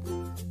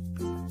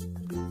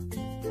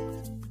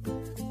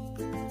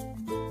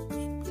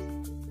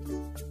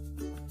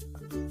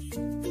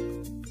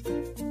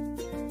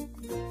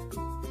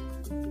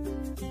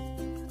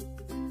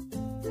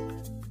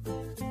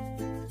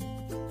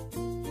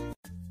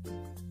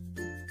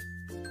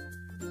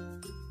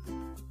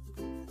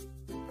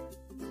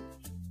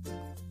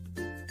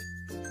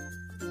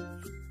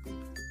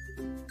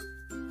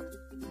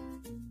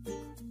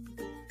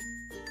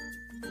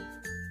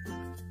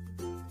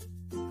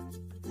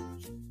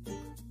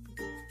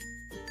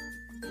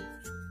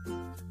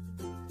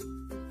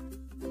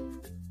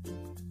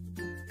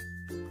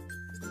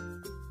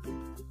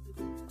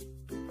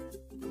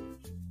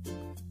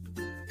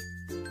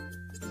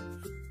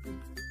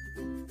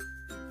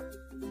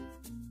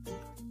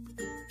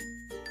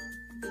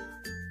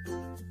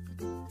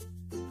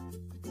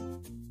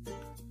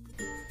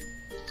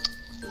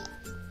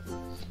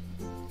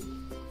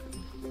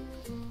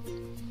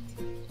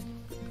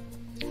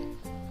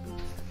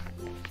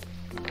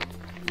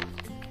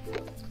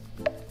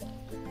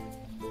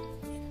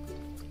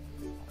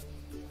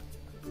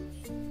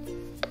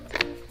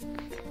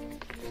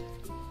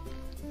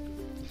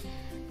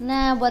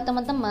 Nah, buat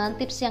teman-teman,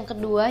 tips yang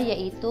kedua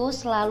yaitu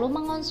selalu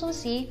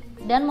mengonsumsi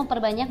dan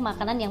memperbanyak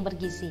makanan yang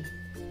bergizi.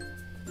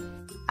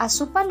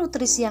 Asupan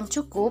nutrisi yang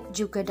cukup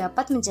juga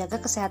dapat menjaga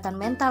kesehatan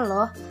mental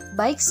loh,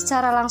 baik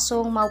secara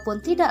langsung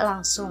maupun tidak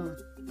langsung.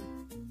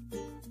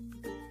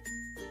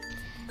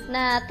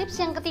 Nah, tips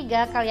yang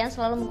ketiga, kalian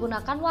selalu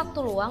menggunakan waktu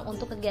luang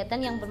untuk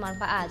kegiatan yang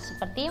bermanfaat,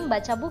 seperti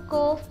membaca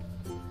buku.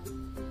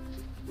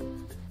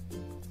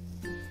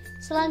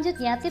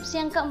 Selanjutnya, tips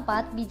yang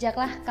keempat,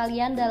 bijaklah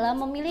kalian dalam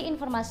memilih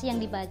informasi yang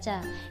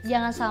dibaca.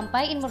 Jangan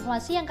sampai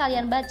informasi yang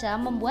kalian baca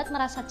membuat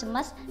merasa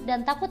cemas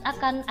dan takut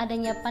akan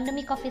adanya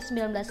pandemi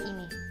COVID-19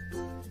 ini.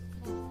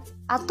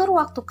 Atur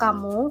waktu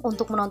kamu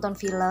untuk menonton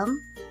film,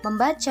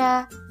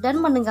 membaca,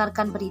 dan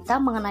mendengarkan berita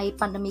mengenai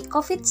pandemi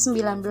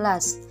COVID-19.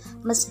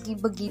 Meski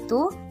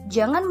begitu,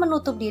 jangan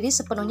menutup diri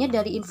sepenuhnya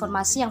dari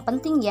informasi yang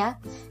penting ya.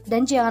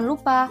 Dan jangan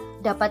lupa,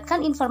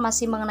 dapatkan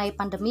informasi mengenai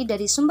pandemi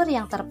dari sumber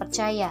yang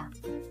terpercaya.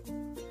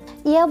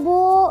 Iya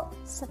Bu,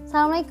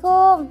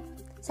 Assalamualaikum,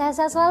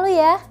 sehat-sehat selalu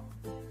ya.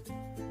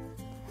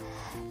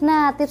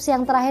 Nah, tips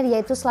yang terakhir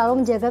yaitu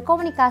selalu menjaga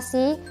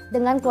komunikasi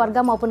dengan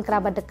keluarga maupun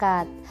kerabat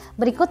dekat.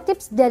 Berikut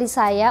tips dari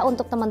saya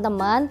untuk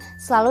teman-teman,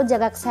 selalu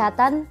jaga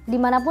kesehatan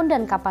dimanapun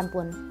dan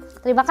kapanpun.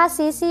 Terima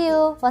kasih, see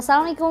you.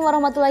 Wassalamualaikum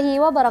warahmatullahi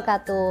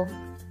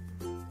wabarakatuh.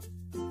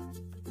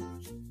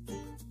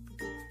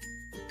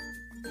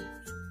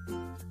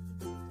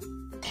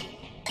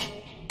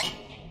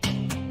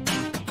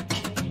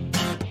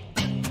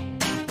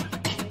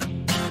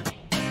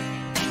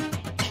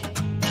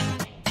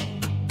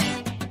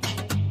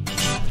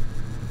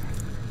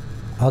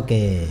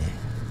 Okay,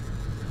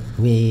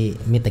 we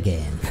meet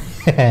again.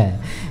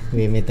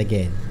 We meet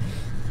again.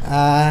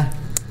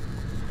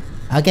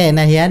 Okay,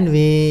 Nahian,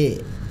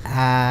 we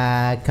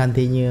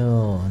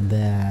continue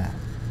the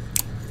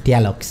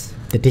dialogues,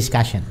 the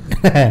discussion.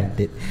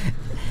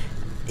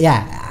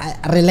 yeah,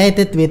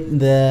 related with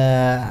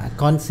the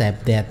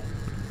concept that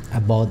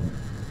about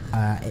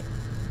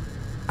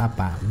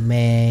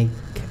make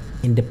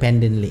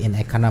independently in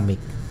economic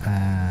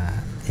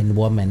in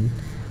woman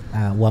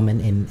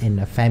in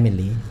a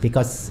family,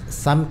 because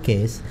some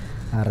case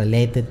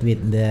related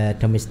with the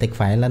domestic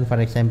violence, for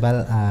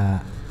example,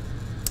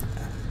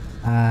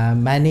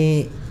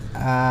 many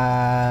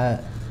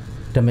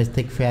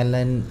domestic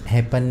violence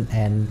happen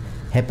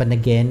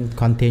again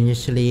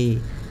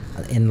continuously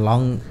in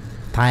long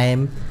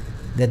time,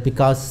 that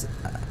because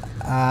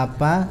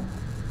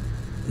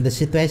the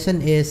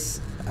situation is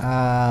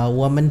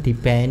woman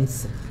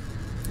depends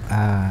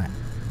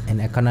in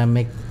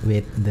economic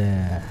with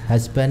the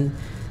husband,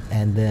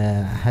 and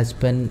the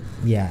husband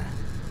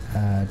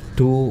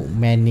do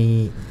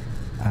many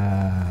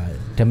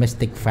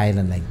domestic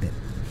violence like that.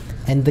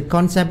 And the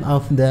concept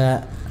of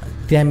the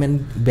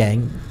Grameen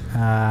Bank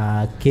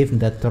give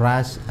the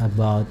trust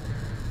about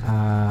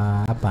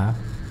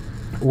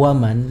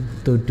woman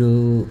to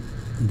do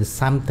the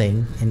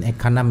something in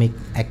economic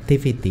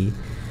activity.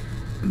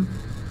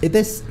 It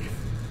is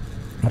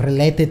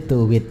related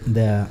to with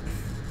the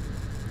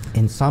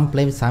in some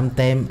place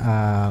sometimes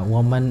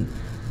woman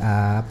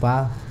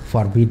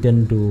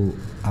forbidden to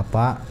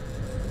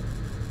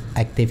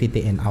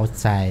activity in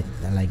outside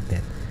like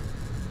that.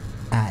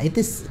 It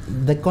is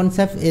the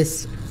concept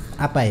is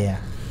the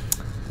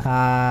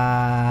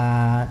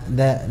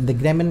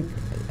Grameen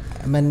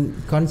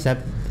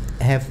concept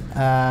have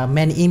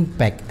many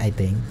impact, I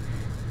think.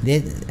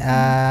 They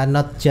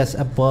not just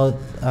about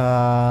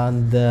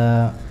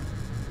the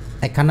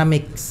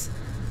economics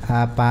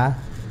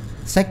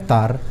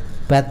sector,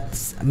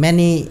 but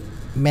many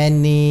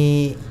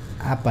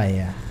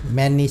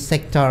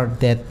sector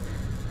that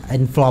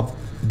involve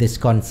this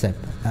concept.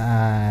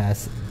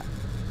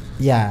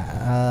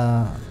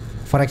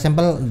 For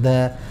example,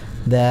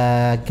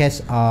 the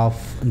case of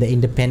the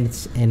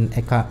independence in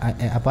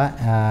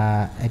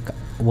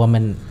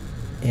woman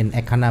in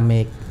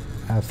economic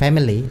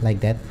family like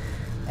that,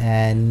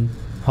 and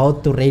how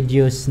to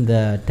reduce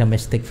the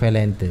domestic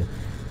violence too.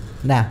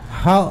 Now,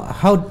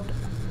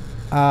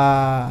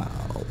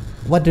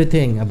 what do you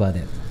think about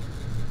it?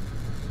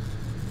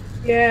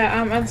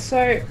 Yeah, and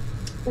so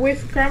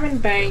with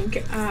Grameen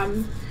Bank,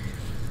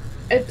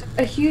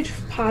 a huge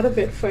part of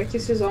it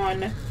focuses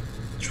on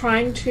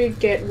trying to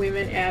get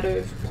women out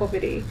of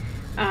poverty,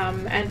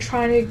 and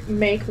trying to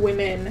make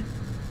women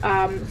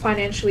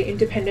financially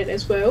independent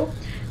as well.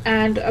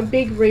 And a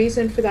big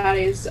reason for that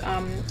is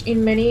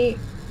in many,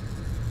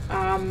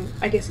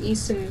 I guess,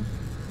 Eastern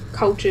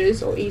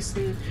cultures or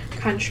Eastern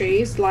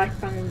countries like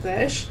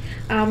Bangladesh,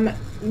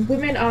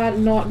 women are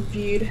not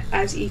viewed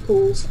as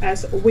equals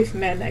as with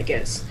men, I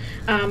guess.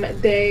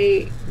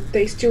 They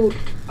still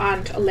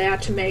aren't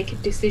allowed to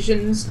make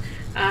decisions,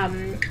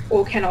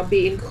 or cannot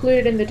be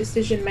included in the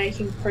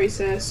decision-making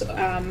process,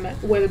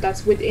 whether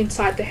that's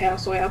inside the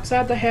house or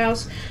outside the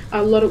house.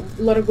 A lot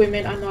of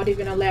women are not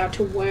even allowed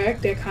to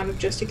work. They're kind of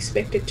just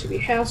expected to be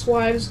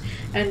housewives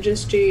and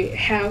just do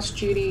house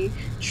duty,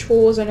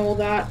 chores and all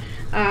that.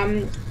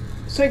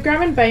 So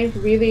Grameen Bank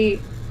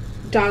really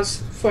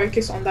does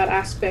focus on that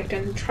aspect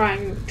and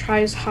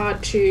tries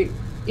hard to,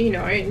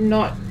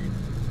 not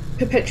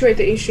perpetuate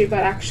the issue, but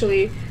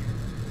actually,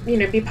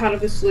 be part of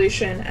the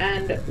solution.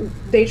 And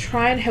they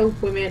try and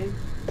help women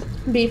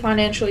be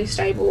financially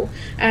stable.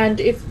 And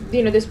if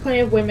there's plenty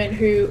of women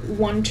who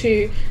want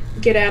to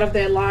get out of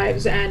their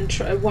lives and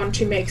want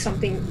to make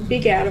something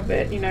big out of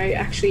it,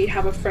 actually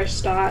have a fresh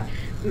start,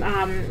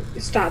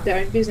 start their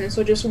own business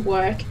or just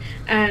work.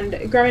 And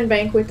Grameen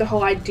Bank, with the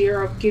whole idea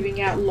of giving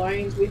out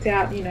loans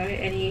without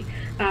any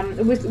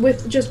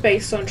with just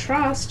based on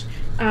trust,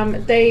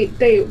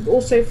 they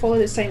also follow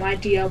the same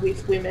idea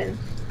with women,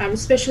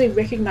 especially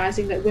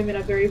recognizing that women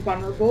are very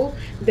vulnerable.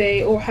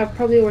 They or have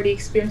probably already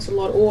experienced a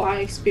lot or are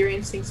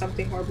experiencing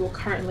something horrible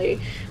currently,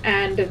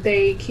 and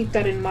they keep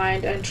that in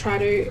mind and try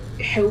to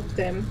help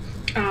them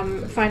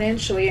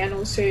financially, and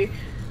also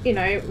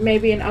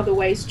maybe in other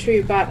ways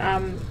too. But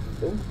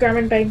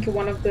Grameen Bank,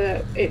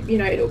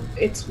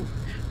 it's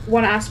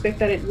one aspect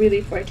that it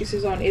really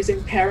focuses on is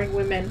empowering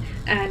women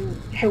and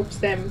helps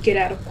them get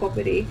out of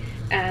poverty,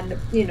 and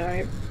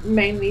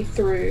mainly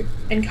through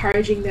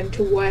encouraging them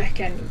to work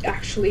and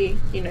actually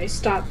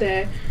start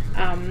their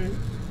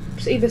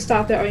either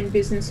start their own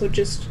business or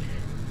just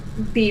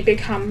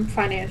become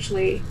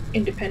financially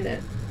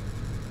independent.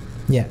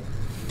 Yeah,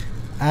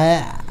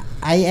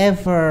 I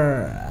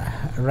ever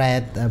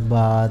read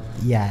about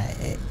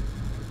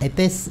it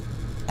is,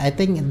 I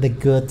think the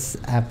goods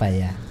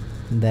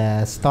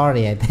the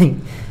story, I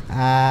think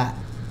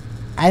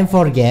I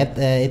forget,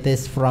 it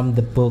is from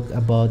the book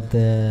about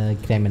the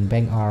Grameen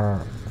Bank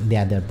or the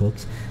other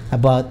books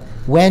about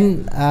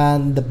when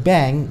the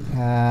bank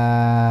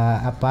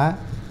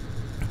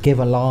give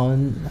a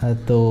loan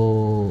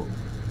to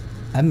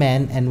a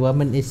man and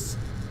woman is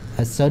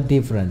so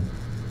different.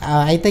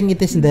 I think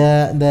it is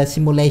the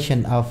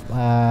simulation of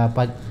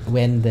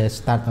when the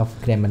start of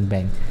Grameen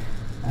Bank.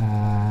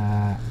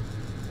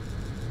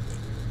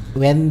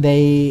 when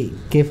they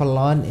give a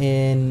loan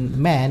in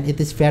man, it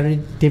is very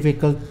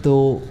difficult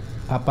to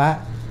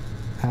apa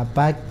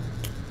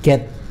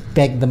get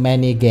back the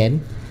money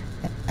again.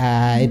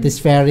 It is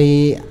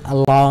very a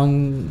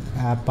long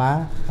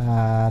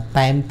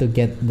time to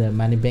get the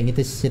money back. It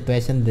is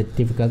situation that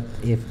difficult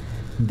if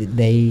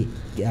they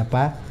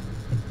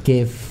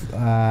give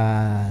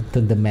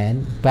to the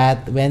man,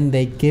 but when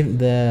they give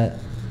the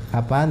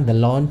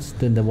loans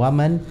to the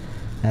woman,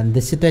 and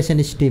the situation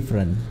is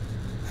different.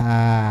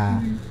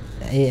 I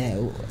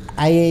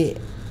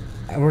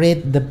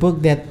read the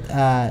book that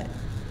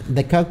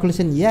the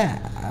conclusion,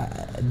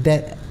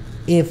 that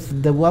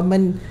if the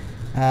woman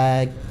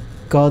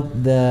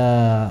got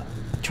the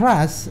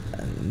trust,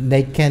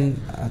 they can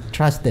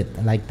trust it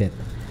like that.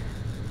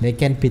 They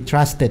can be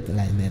trusted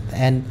like that,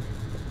 and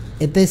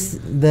it is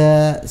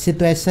the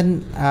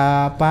situation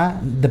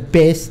the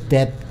base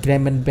that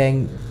Grameen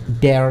Bank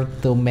dare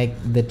to make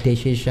the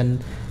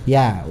decision.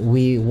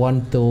 We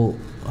want to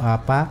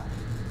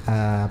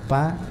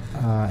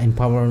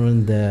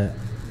empowerment the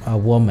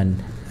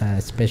woman,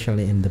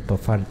 especially in the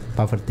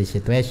poverty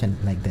situation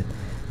like that.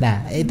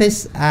 Now it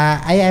is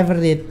I ever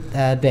read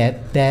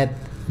that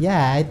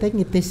I think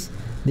it is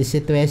the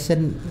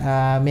situation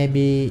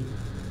maybe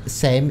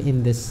same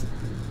in this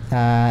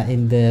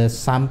in the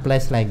some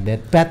place like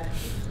that, but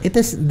it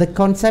is the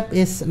concept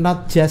is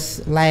not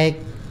just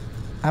like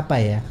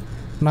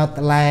not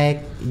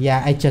like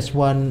I just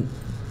want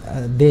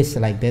this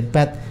like that,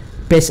 but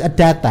based on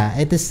data.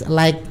 It is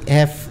like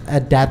have a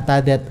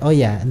data that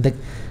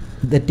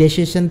the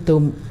decision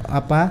to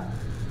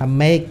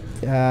make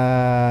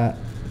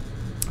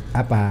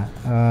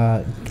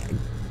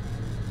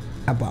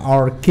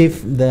or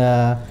give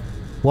the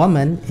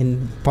woman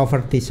in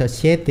poverty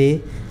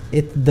society,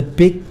 it's the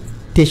big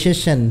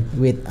decision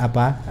with that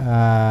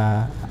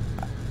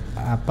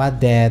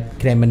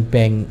Grameen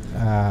Bank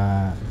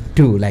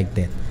do like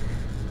that.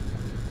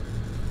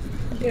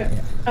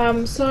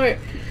 So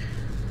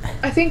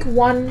I think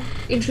one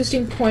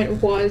interesting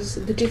point was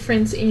the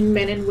difference in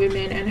men and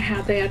women and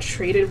how they are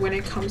treated when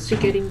it comes to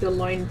getting the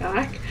loan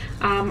back.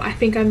 I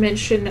think I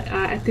mentioned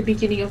at the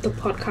beginning of the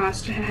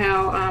podcast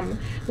how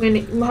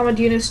when Muhammad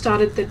Yunus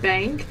started the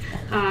bank,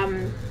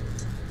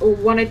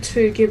 wanted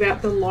to give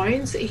out the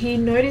loans, he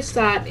noticed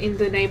that in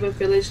the neighbor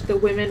village the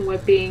women were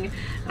being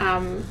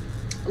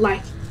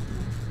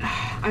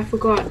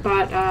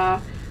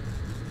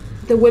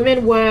the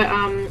women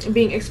were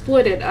being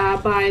exploited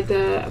by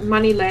the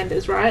money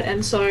lenders, right?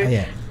 And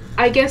so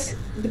I guess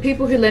the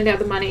people who lend out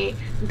the money,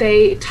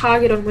 they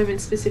target on women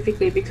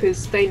specifically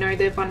because they know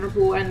they're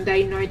vulnerable and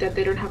they know that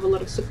they don't have a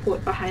lot of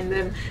support behind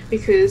them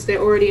because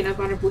they're already in a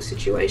vulnerable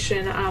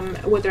situation,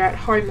 whether at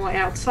home or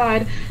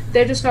outside.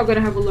 They're just not going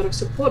to have a lot of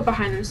support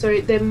behind them,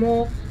 so they're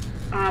more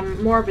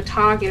of a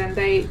target, and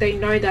they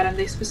know that, and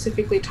they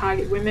specifically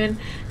target women,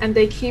 and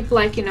they keep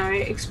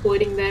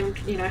exploiting them,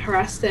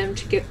 harass them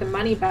to get the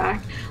money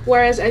back.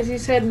 Whereas, as you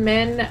said,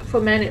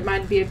 for men it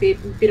might be a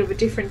bit of a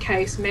different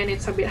case. Men,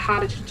 it's a bit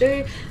harder to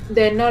do.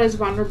 They're not as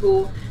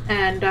vulnerable,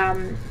 and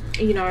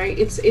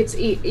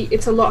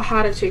it's a lot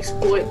harder to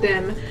exploit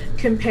them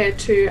compared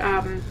to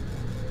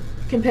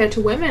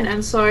women.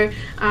 And so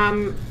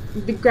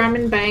the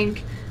Grameen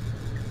Bank,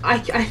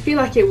 I feel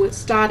like it was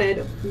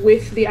started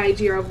with the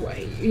idea of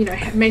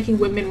making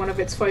women one of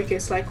its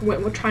focus. Like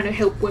we're trying to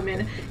help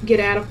women get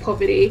out of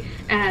poverty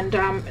and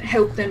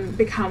help them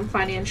become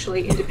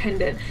financially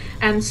independent.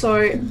 And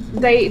so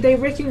they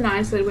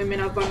recognize that women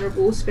are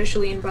vulnerable,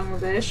 especially in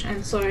Bangladesh,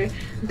 and so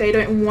they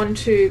don't want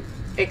to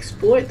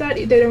exploit that.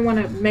 They don't want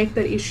to make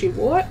that issue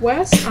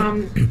worse.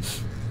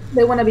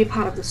 They want to be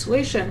part of the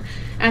solution.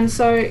 And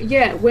so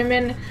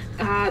women,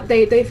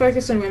 they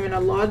focus on women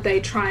a lot. They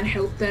try and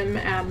help them.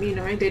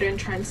 They don't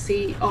try and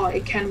see,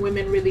 can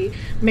women really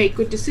make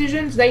good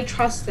decisions? They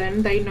trust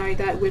them. They know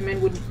that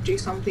women would do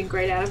something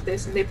great out of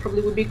this, and they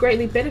probably would be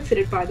greatly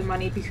benefited by the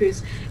money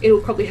because it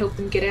will probably help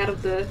them get out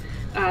of the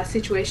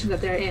situation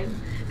that they're in.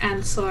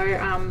 And so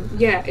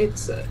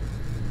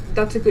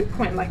that's a good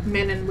point. Like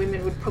men and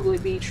women would probably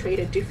be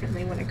treated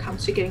differently when it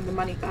comes to getting the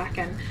money back,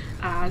 and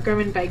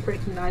Grameen Bank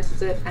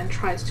recognises it and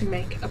tries to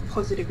make a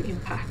positive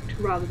impact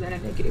rather than a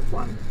negative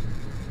one.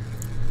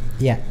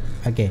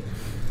 Okay.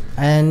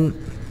 And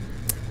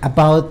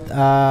about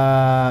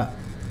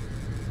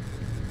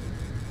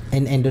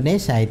in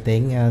Indonesia, I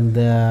think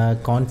the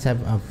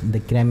concept of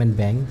the Grameen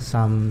Bank,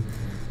 some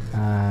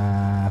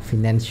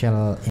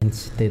financial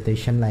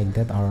institution like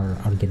that or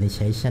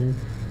organization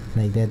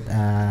like that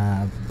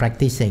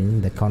practicing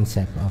the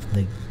concept of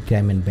the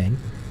Grameen Bank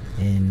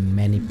in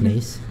many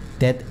places,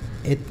 that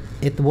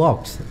it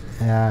works.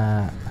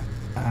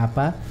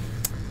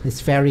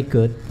 It's very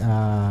good.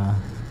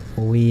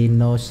 We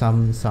know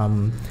some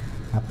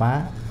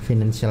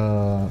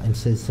financial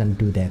institution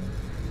do that,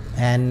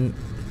 and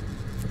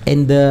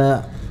in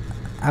the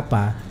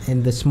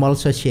small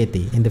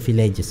society, in the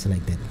villages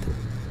like that too,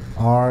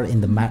 or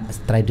in the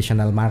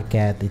traditional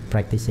market, it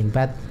practicing.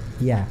 But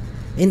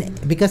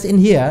because in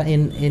here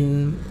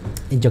in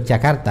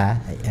Yogyakarta,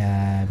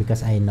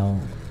 because I know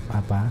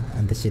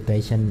the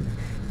situation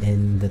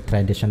in the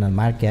traditional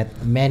market,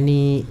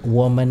 many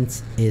women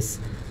is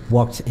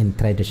works in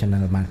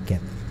traditional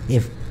market.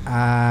 If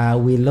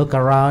we look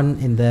around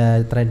in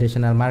the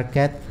traditional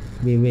market,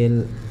 we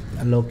will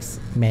look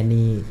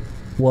many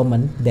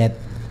women that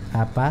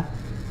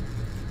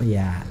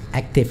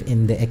active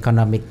in the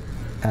economic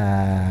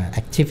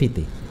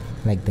activity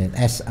like that,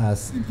 as a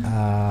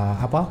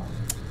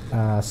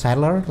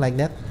seller like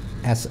that,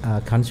 as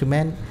a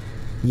consumer.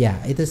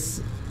 It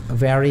is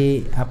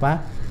very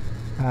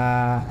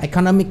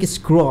economic is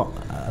grow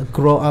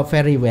up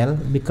very well,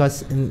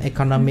 because in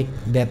economic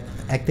that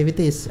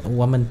activity is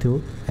woman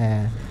too,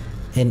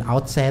 in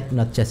outside,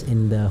 not just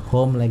in the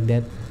home like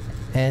that.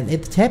 And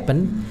it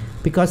happened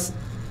because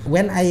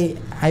when I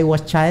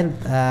was child,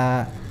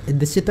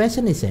 the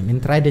situation is same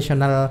in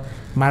traditional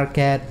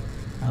market.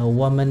 A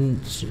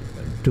woman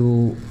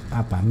do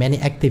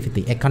many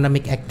activity,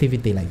 economic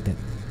activity like that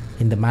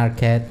in the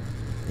market,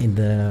 in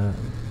the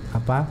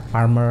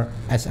farmer,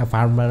 as a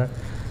farmer,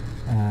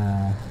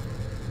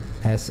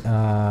 as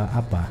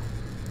a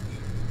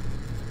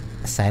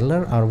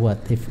seller, or what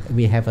if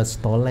we have a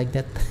stall like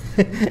that.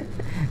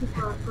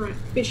 Right.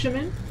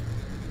 Fisherman?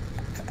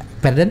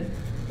 Pardon?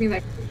 You mean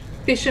like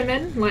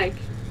fisherman, like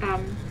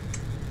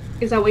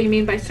is that what you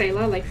mean by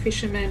sailor, like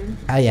fisherman?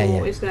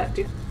 Or is that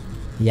different?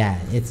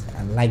 It's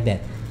like that.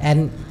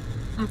 And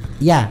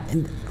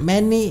and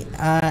many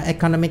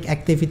economic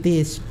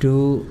activities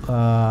do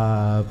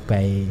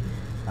by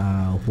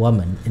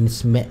women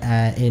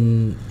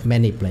in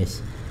many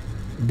places.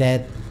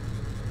 That,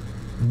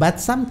 but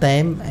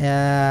sometimes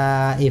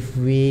if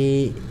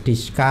we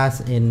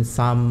discuss in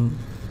some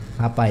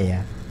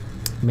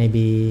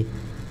maybe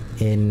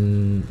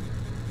in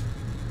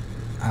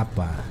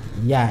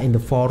in the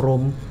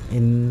forum,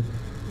 in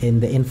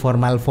the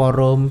informal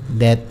forum,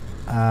 that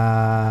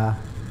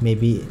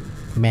maybe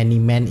many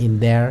men in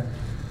there,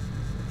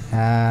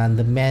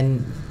 the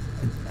men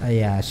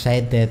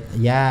said that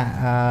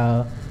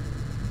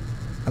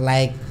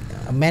like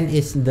man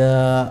is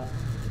the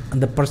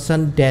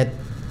person that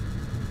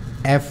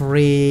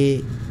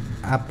every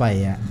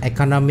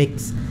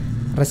economics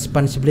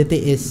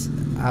responsibility is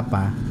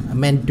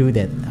men do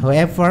that.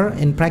 However,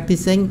 in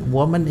practicing,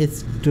 woman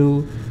is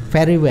do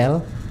very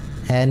well,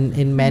 and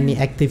in many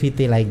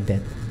activity like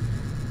that.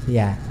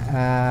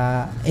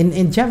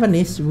 In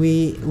Japanese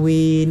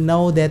we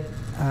know that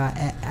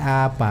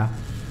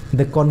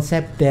the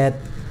concept that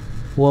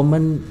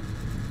woman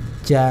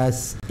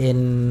just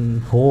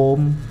in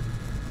home,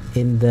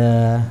 in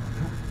the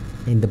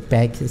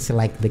back, it's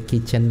like the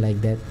kitchen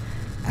like that.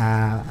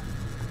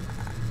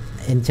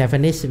 In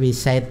Japanese we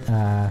said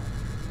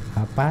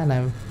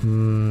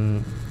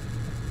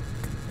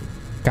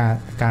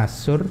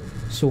kasur,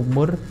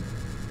 sumur,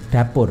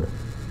 dapur.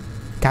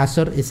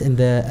 Kasur is in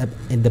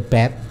the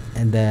bed,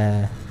 and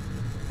the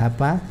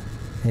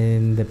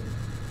in the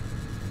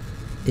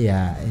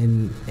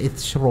in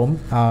its room,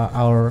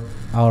 our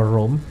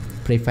room,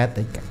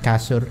 private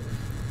kasur.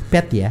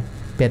 Bed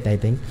I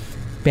think,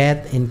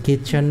 bed in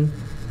kitchen.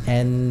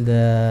 And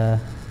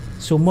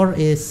sumur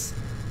is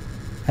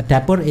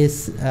dapur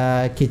is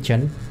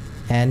kitchen,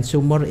 and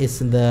sumur is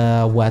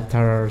the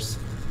water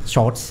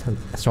source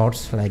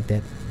like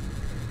that.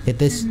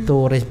 It is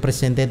to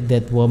represent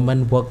that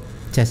woman work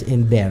just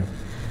in there.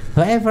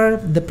 However,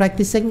 the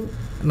practicing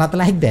not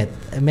like that.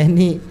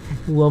 Many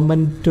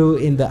women do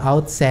in the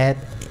outside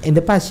in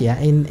the past. I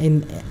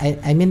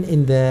mean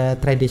in the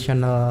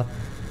traditional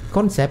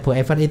concept.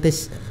 However, it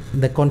is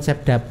the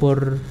concept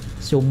dapur,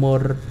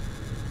 sumur,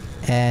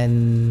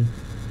 and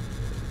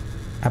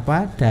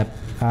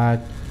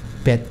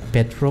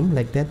bedroom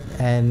like that,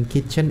 and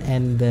kitchen,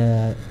 and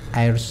the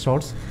air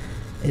source.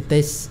 It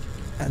is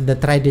the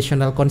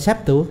traditional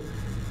concept too,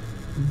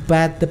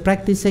 but the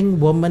practicing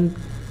woman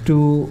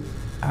do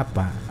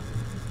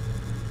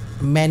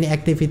many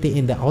activity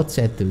in the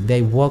outside too.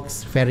 They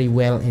works very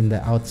well in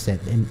the outside,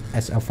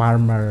 as a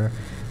farmer,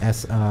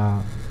 as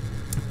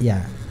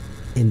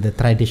in the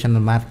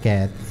traditional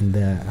market, in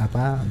the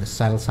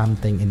sell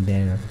something in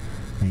there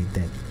like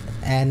that.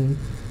 And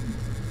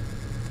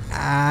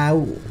I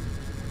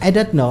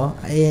don't know,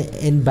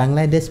 in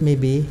Bangladesh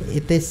maybe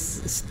it is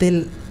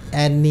still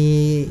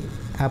any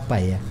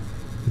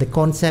the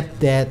concept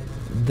that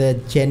the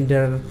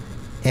gender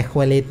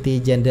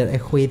equality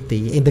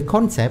in the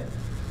concept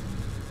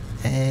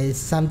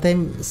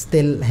sometimes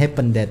still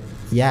happen that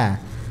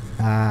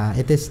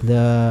it is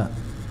the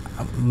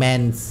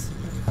men's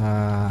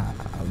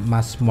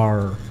much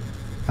more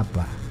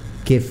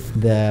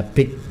give the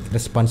big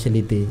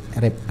responsibilities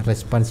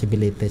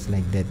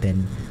like that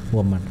than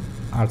woman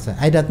also.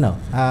 I don't know,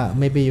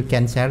 maybe you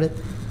can share it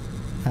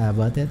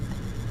about it.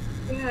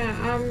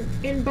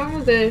 In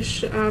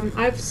Bangladesh,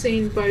 I've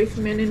seen both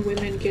men and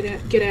women get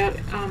out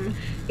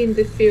in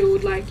the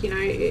field, like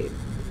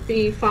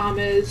be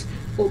farmers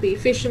or be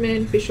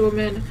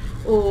fisherwomen,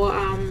 or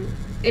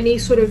any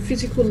sort of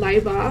physical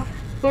labor.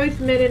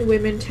 Both men and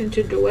women tend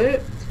to do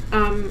it,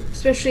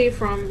 especially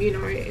from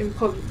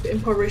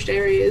impoverished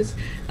areas.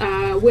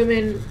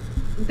 Women,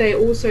 they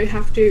also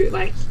have to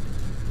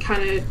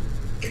kind of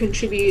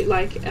contribute,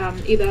 like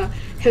either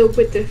help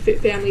with the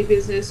family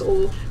business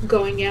or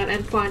going out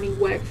and finding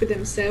work for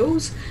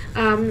themselves.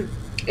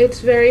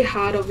 It's very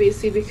hard,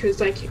 obviously, because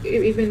like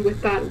even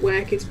with that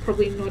work, it's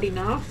probably not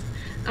enough.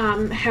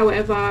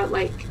 However,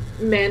 like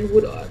men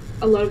would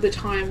a lot of the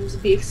times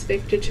be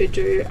expected to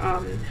do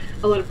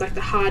a lot of like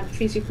the hard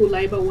physical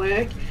labor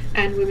work,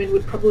 and women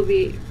would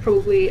probably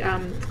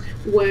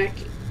work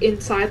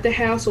inside the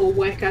house or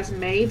work as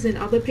maids in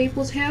other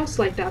people's house.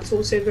 Like that's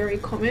also very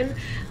common.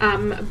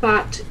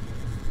 But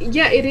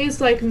yeah, it is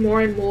like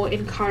more and more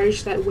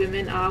encouraged that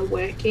women are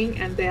working,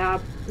 and they are,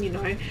 you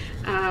know,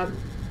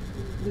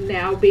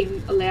 now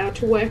being allowed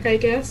to work, I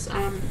guess.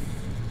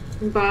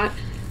 But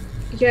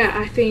yeah,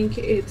 I think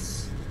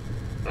it's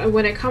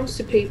when it comes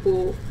to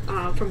people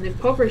from the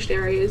impoverished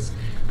areas,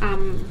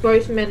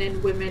 both men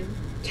and women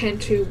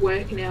tend to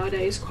work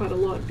nowadays quite a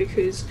lot,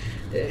 because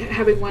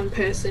having one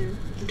person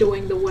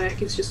doing the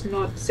work is just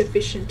not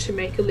sufficient to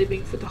make a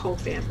living for the whole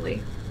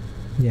family.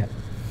 Yeah.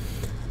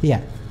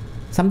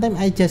 Sometimes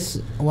I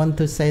just want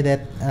to say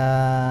that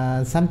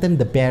sometimes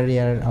the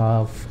barrier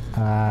of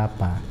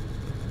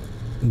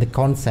the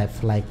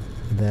concept like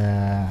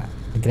the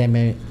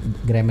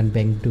Grameen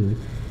Bank do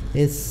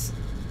is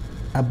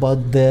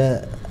about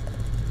the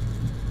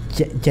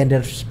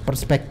gender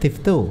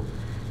perspective too,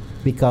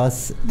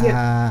 because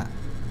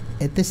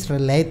it is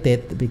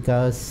related,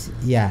 because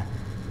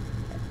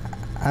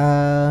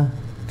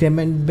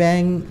Grameen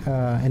Bank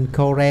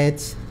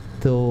encourage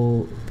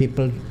to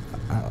people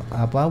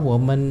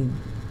women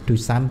do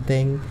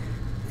something,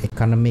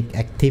 economic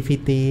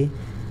activity,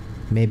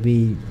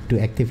 maybe do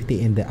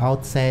activity in the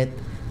outside.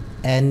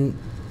 And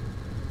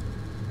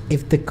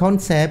if the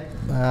concept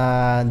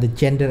the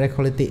gender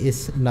equality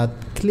is not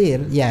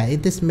clear,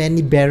 it is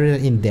many barrier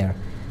in there,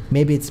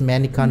 maybe it's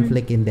many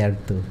conflict in there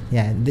too.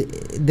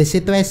 The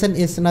situation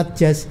is not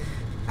just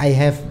I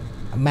have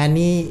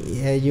money,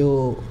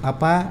 you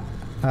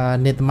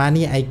need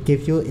money, I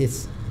give you,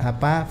 is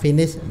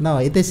finish. No,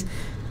 it is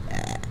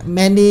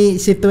many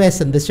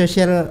situation, the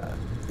social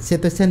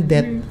situation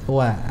that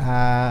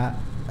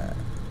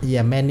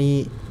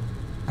many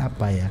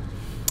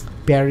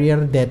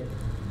barrier that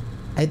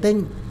I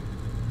think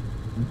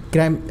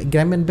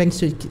Grameen Bank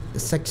should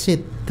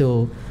succeed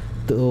to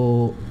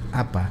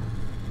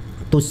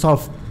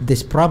solve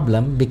this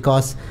problem,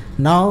 because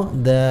now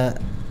the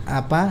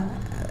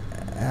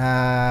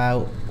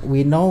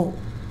we know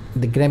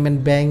the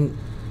Grameen Bank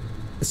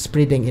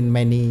spreading in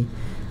many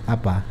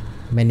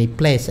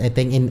place. I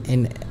think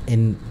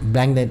in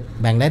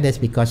Bangladesh,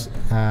 because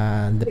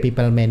the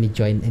people many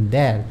join in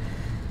there.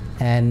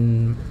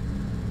 And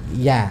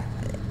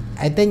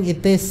I think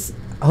it is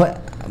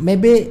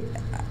maybe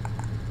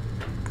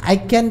I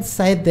can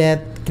say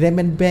that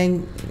Grameen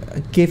Bank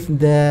give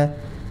the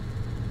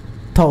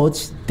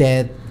thoughts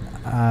that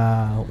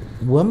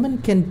women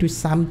can do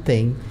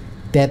something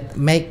that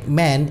make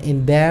men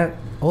in there.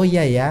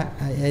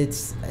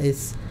 It's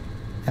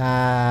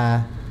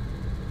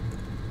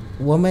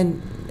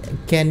women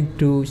can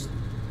do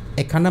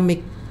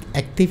economic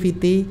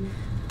activity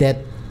that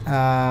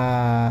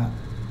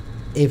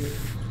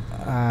if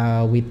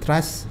we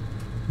trust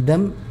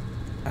them,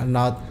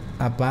 not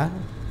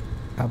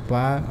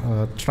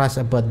trust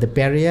about the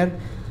barrier,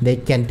 they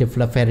can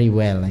develop very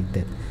well like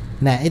that.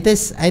 Now it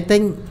is, I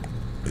think,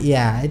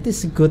 it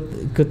is a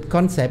good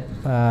concept,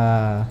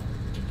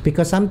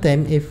 because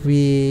sometimes if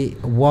we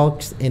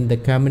walk in the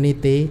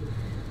community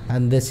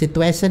and the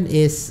situation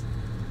is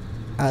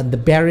the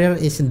barrier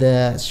is in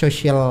the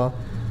social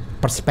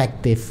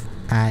perspective,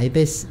 it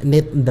is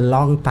need the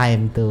long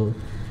time to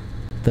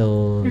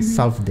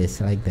solve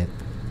this like that.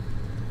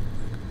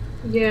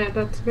 Yeah,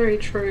 that's very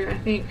true. I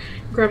think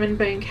Grameen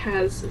Bank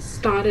has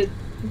started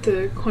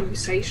the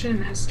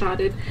conversation, has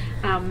started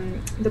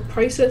the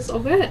process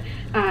of it,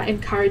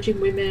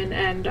 encouraging women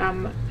and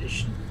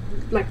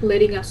like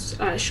letting us,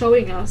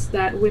 showing us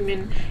that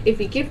women, if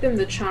we give them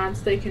the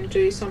chance, they can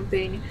do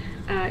something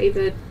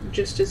either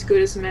just as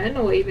good as men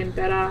or even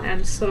better.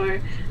 And so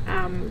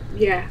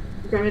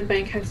Grameen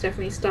Bank has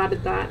definitely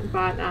started that,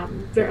 but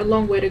there's a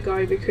long way to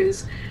go,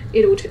 because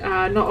it'll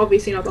not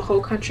the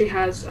whole country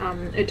has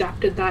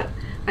adapted that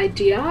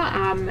idea,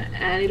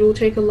 and it'll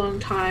take a long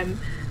time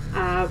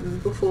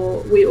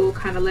before we all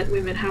kind of let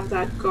women have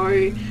that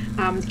go,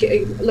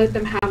 let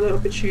them have that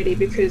opportunity,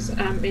 because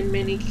in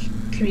many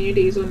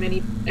communities or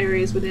many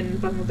areas within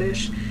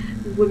Bangladesh,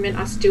 women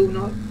are still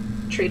not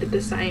treated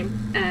the same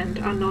and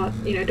are not,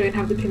 don't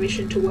have the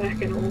permission to work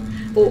and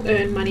or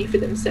earn money for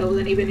themselves.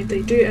 And even if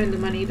they do earn the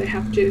money, they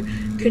have to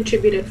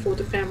contribute it for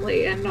the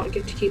family and not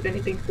get to keep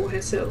anything for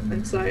herself.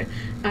 And so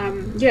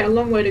a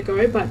long way to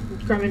go, but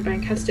Grameen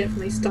Bank has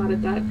definitely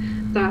started that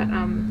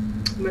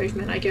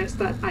movement, I guess,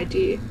 that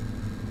idea.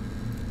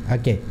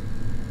 Okay,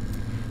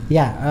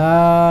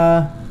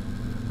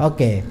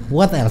 okay,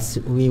 what else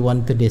we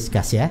want to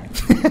discuss?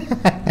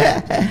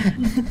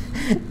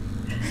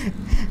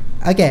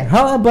 Okay,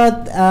 how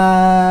about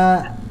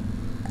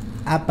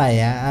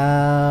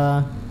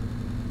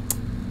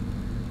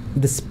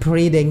the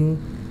spreading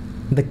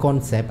the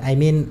concept? I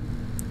mean,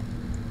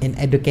 in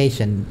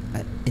education,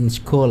 in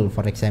school,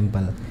 for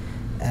example,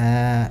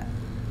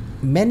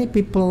 many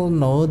people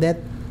know that,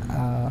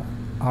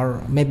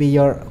 or maybe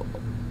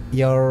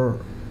your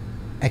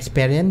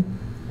experience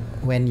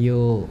when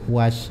you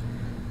was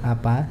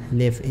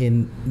live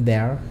in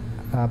there,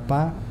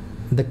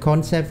 the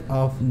concept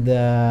of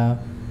the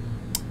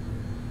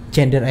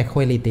gender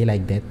equality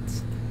like that,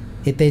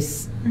 it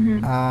is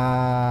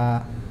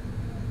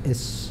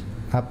is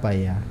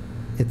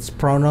it's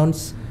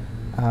pronounced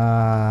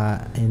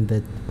in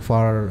the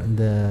for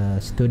the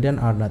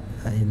student or not,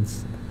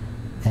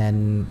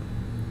 and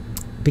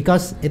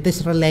because it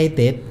is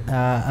related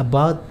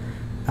about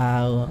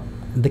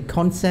the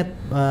concept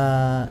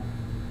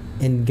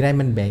in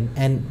Grameen Bank,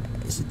 and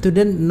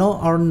student know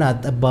or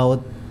not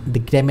about the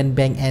Grameen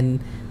Bank and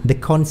the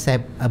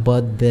concept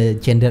about the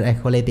gender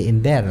equality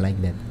in there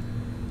like that.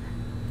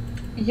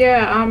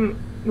 Yeah,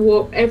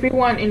 well,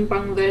 everyone in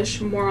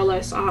Bangladesh more or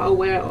less are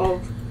aware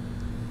of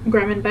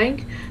Grameen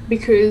Bank,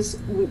 because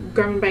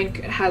Grameen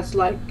Bank has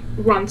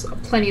runs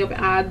plenty of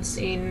ads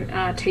in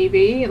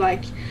TV,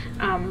 like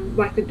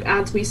the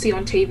ads we see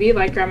on TV.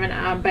 Like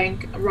Grameen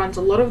Bank runs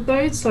a lot of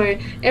those, so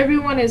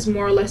everyone is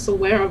more or less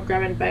aware of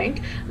Grameen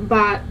Bank.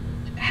 But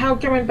how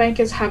Grameen Bank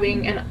is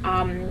having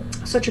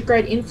such a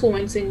great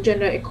influence in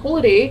gender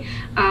equality,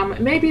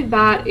 maybe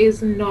that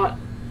is not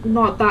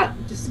that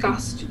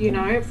discussed,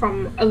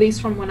 from at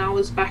least from when I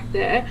was back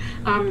there.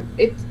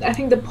 I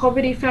think the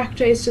poverty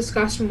factor is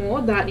discussed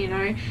more, that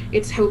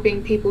it's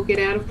helping people get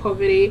out of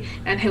poverty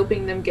and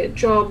helping them get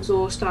jobs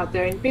or start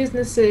their own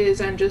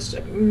businesses and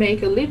just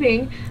make a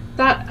living.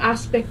 That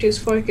aspect is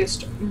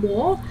focused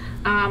more,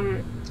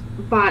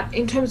 but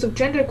in terms of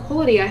gender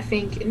equality, I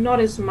think not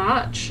as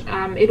much.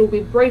 It'll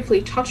be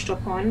briefly touched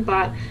upon,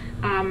 but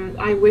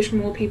I wish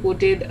more people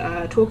did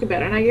talk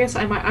about it. And I guess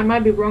I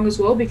might be wrong as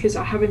well, because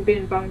I haven't been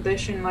in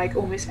Bangladesh in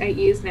almost 8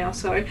 years now,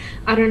 so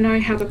I don't know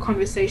how the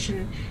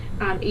conversation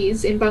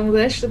is in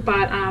Bangladesh.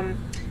 But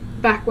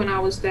back when I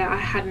was there, I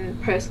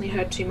hadn't personally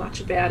heard too much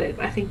about it.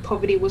 I think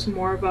poverty was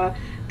more of a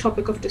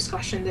topic of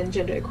discussion than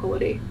gender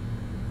equality.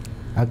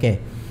 Okay,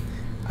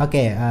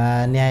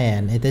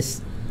 Nahian, it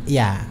is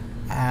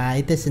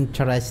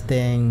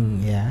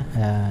interesting,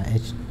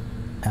 it's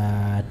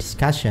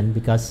discussion,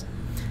 because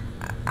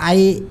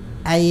I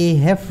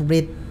have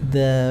read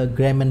the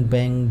Grameen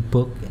Bank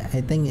book.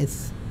 I think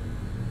it's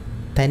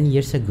 10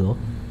 years ago.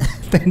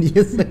 10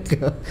 years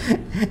ago.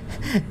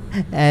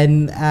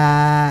 And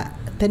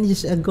 10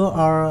 years ago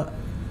or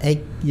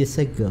 8 years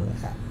ago.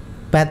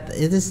 But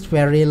it is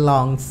very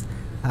long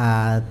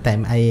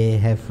time I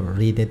have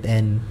read it,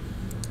 and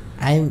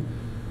I'm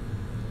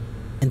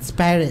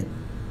inspired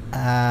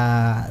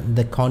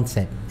the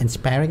concept.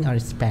 Inspiring or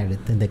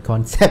inspired the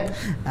concept?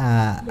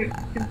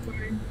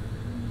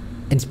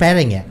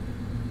 Inspiring,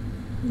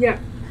 yeah,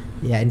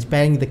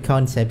 inspiring the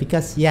concept,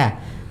 because he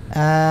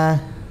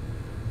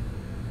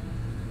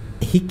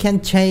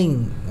can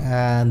change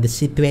the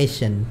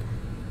situation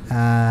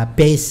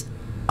based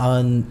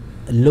on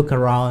look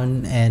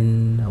around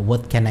and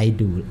what can I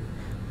do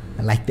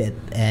like that,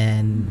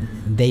 and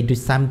they do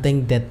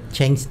something that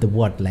change the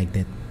world like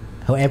that.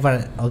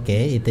 However,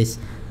 it is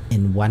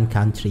in one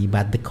country,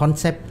 but the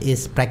concept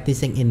is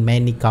practicing in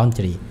many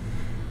countries,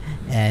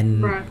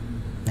 and right.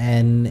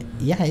 And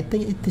I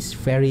think it is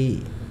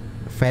very,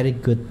 very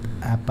good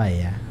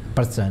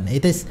person.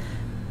 It is,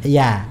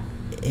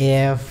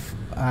 if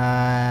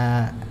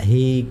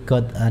he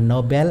got a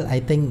Nobel, I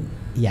think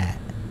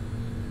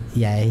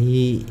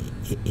he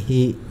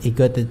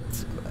got it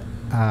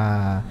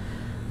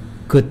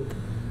good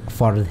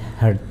for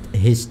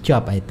his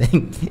job, I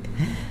think.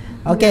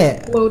 Okay.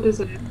 Yeah, well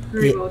deserved.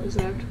 Very well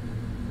deserved.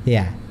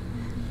 Yeah.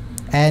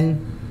 And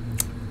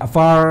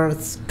for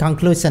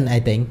conclusion,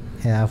 I think.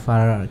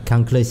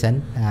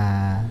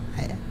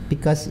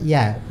 Because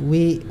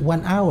we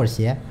 1 hour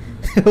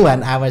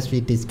 1 hour we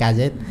discuss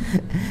it.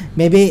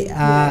 Maybe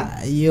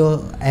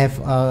you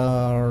have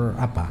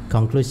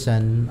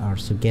conclusion or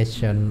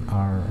suggestion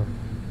or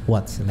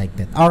what's like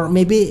that, or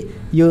maybe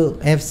you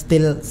have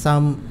still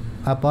some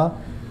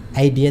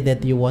idea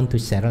that you want to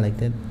share like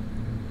that.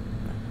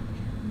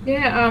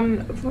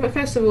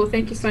 First of all,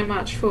 thank you so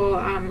much for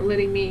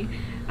letting me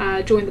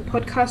join the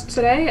podcast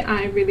today.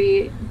 I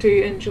really do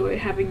enjoy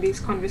having these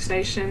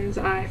conversations.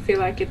 I feel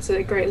like it's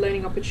a great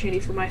learning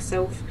opportunity for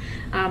myself,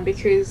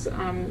 because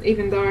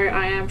even though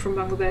I am from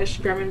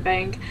Bangladesh, Grameen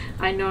Bank,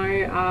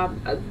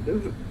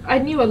 I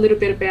knew a little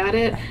bit about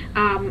it,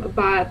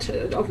 but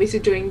obviously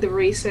doing the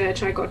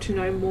research I got to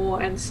know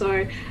more, and so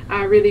it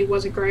really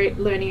was a great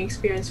learning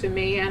experience for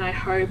me, and I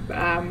hope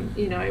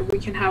we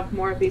can have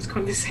more of these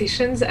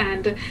conversations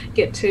and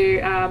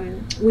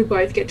we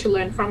both get to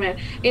learn from it.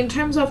 In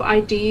terms of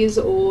ideas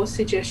or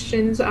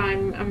suggestions,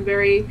 I'm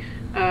very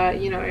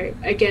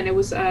again, it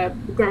was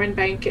Grameen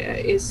Bank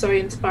is so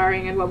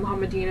inspiring, and what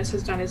Muhammad Yunus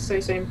has done is so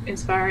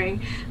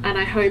inspiring, and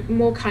I hope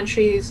more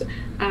countries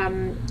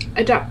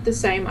adopt the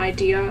same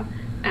idea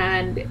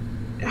and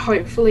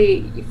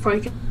hopefully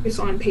focus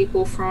on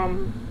people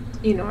from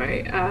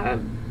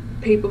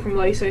people from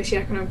low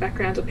socioeconomic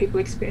backgrounds or people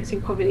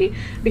experiencing poverty,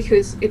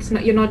 because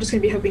you're not just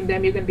going to be helping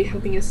them, you're going to be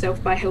helping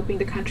yourself by helping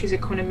the country's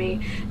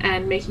economy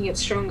and making it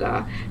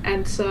stronger.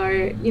 And so,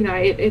 you know,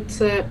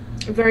 it's a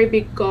very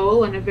big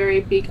goal and a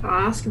very big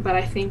ask, but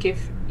I think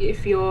if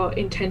your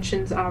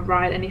intentions are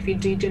right and if you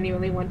do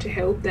genuinely want to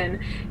help, then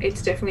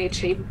it's definitely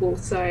achievable.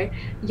 So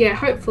yeah,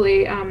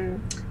 hopefully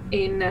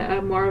in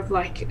more of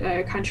like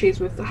countries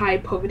with high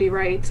poverty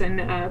rates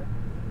and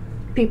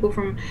people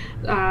from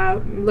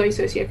low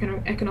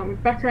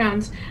socioeconomic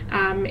backgrounds,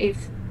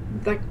 if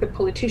like the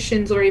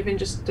politicians or even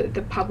just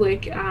the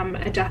public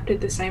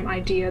adapted the same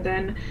idea,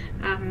 then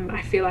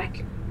I feel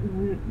like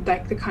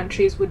the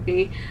countries would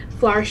be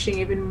flourishing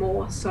even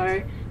more.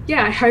 So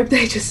yeah, I hope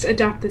they just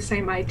adapt the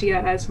same idea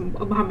as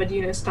Muhammad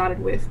Yunus started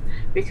with,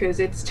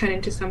 because it's turned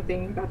into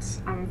something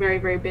that's very,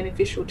 very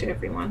beneficial to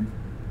everyone.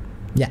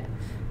 Yeah.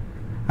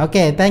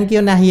 Okay, thank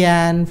you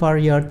Nahian for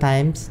your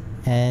times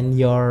and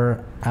your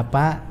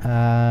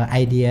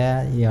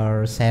idea,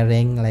 your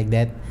sharing like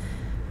that.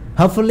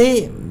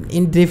 Hopefully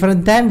in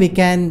different time we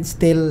can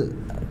still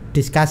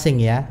discussing,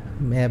 yeah.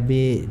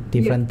 Maybe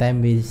different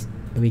time we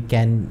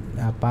can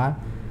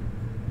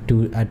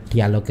do a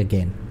dialogue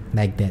again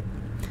like that.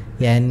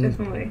 Yeah, and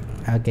definitely.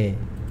 Okay.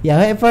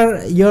 Yeah,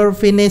 however you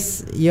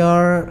finish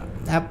your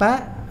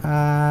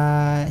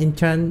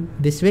intern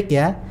this week,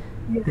 yeah.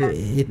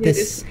 It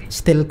is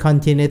still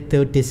continue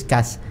to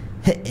discuss.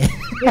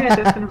 Yeah,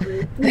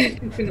 definitely.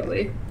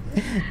 Definitely.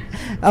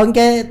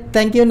 Okay,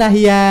 thank you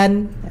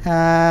Nahian.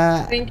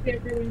 Thank you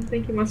everyone.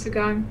 Thank you Mas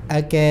Sugeng.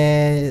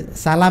 Okay,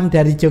 salam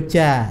dari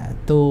Jogja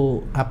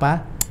to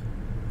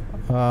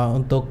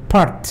untuk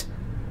Perth.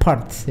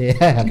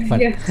 Yeah, Perth.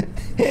 Yes.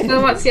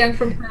 Selamat siang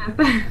from Perth.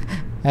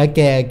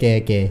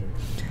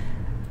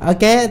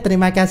 Oke,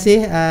 terima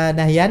kasih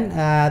Nahian.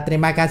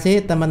 Terima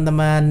kasih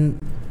teman-teman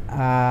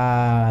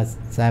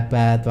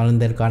sahabat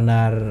volunteer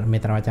corner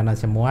Mitra Wacana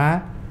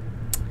semua.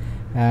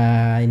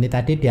 Ini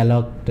tadi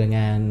dialog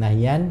dengan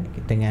Nahian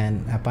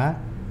dengan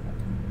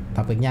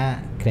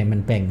topiknya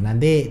Grameen Bank.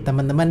 Nanti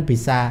teman-teman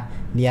bisa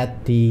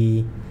lihat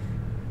di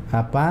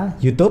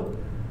YouTube.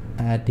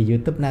 Di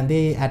YouTube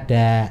nanti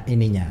ada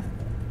ininya,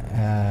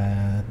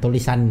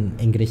 tulisan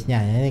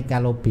Inggrisnya. Ini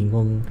kalau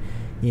bingung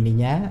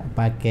ininya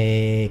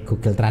pakai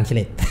Google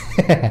Translate.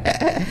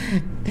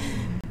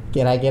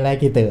 Kira-kira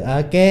gitu.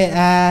 Oke,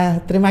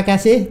 terima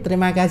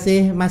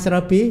kasih Mas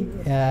Robi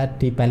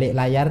di balik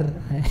layar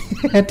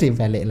di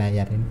balik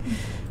layar ini.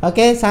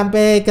 Oke,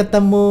 sampai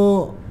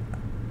ketemu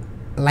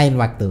lain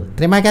waktu.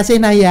 Terima kasih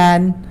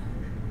Nahian.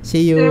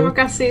 See you. Terima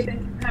kasih.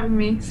 Thank you for having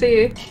me. See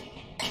you.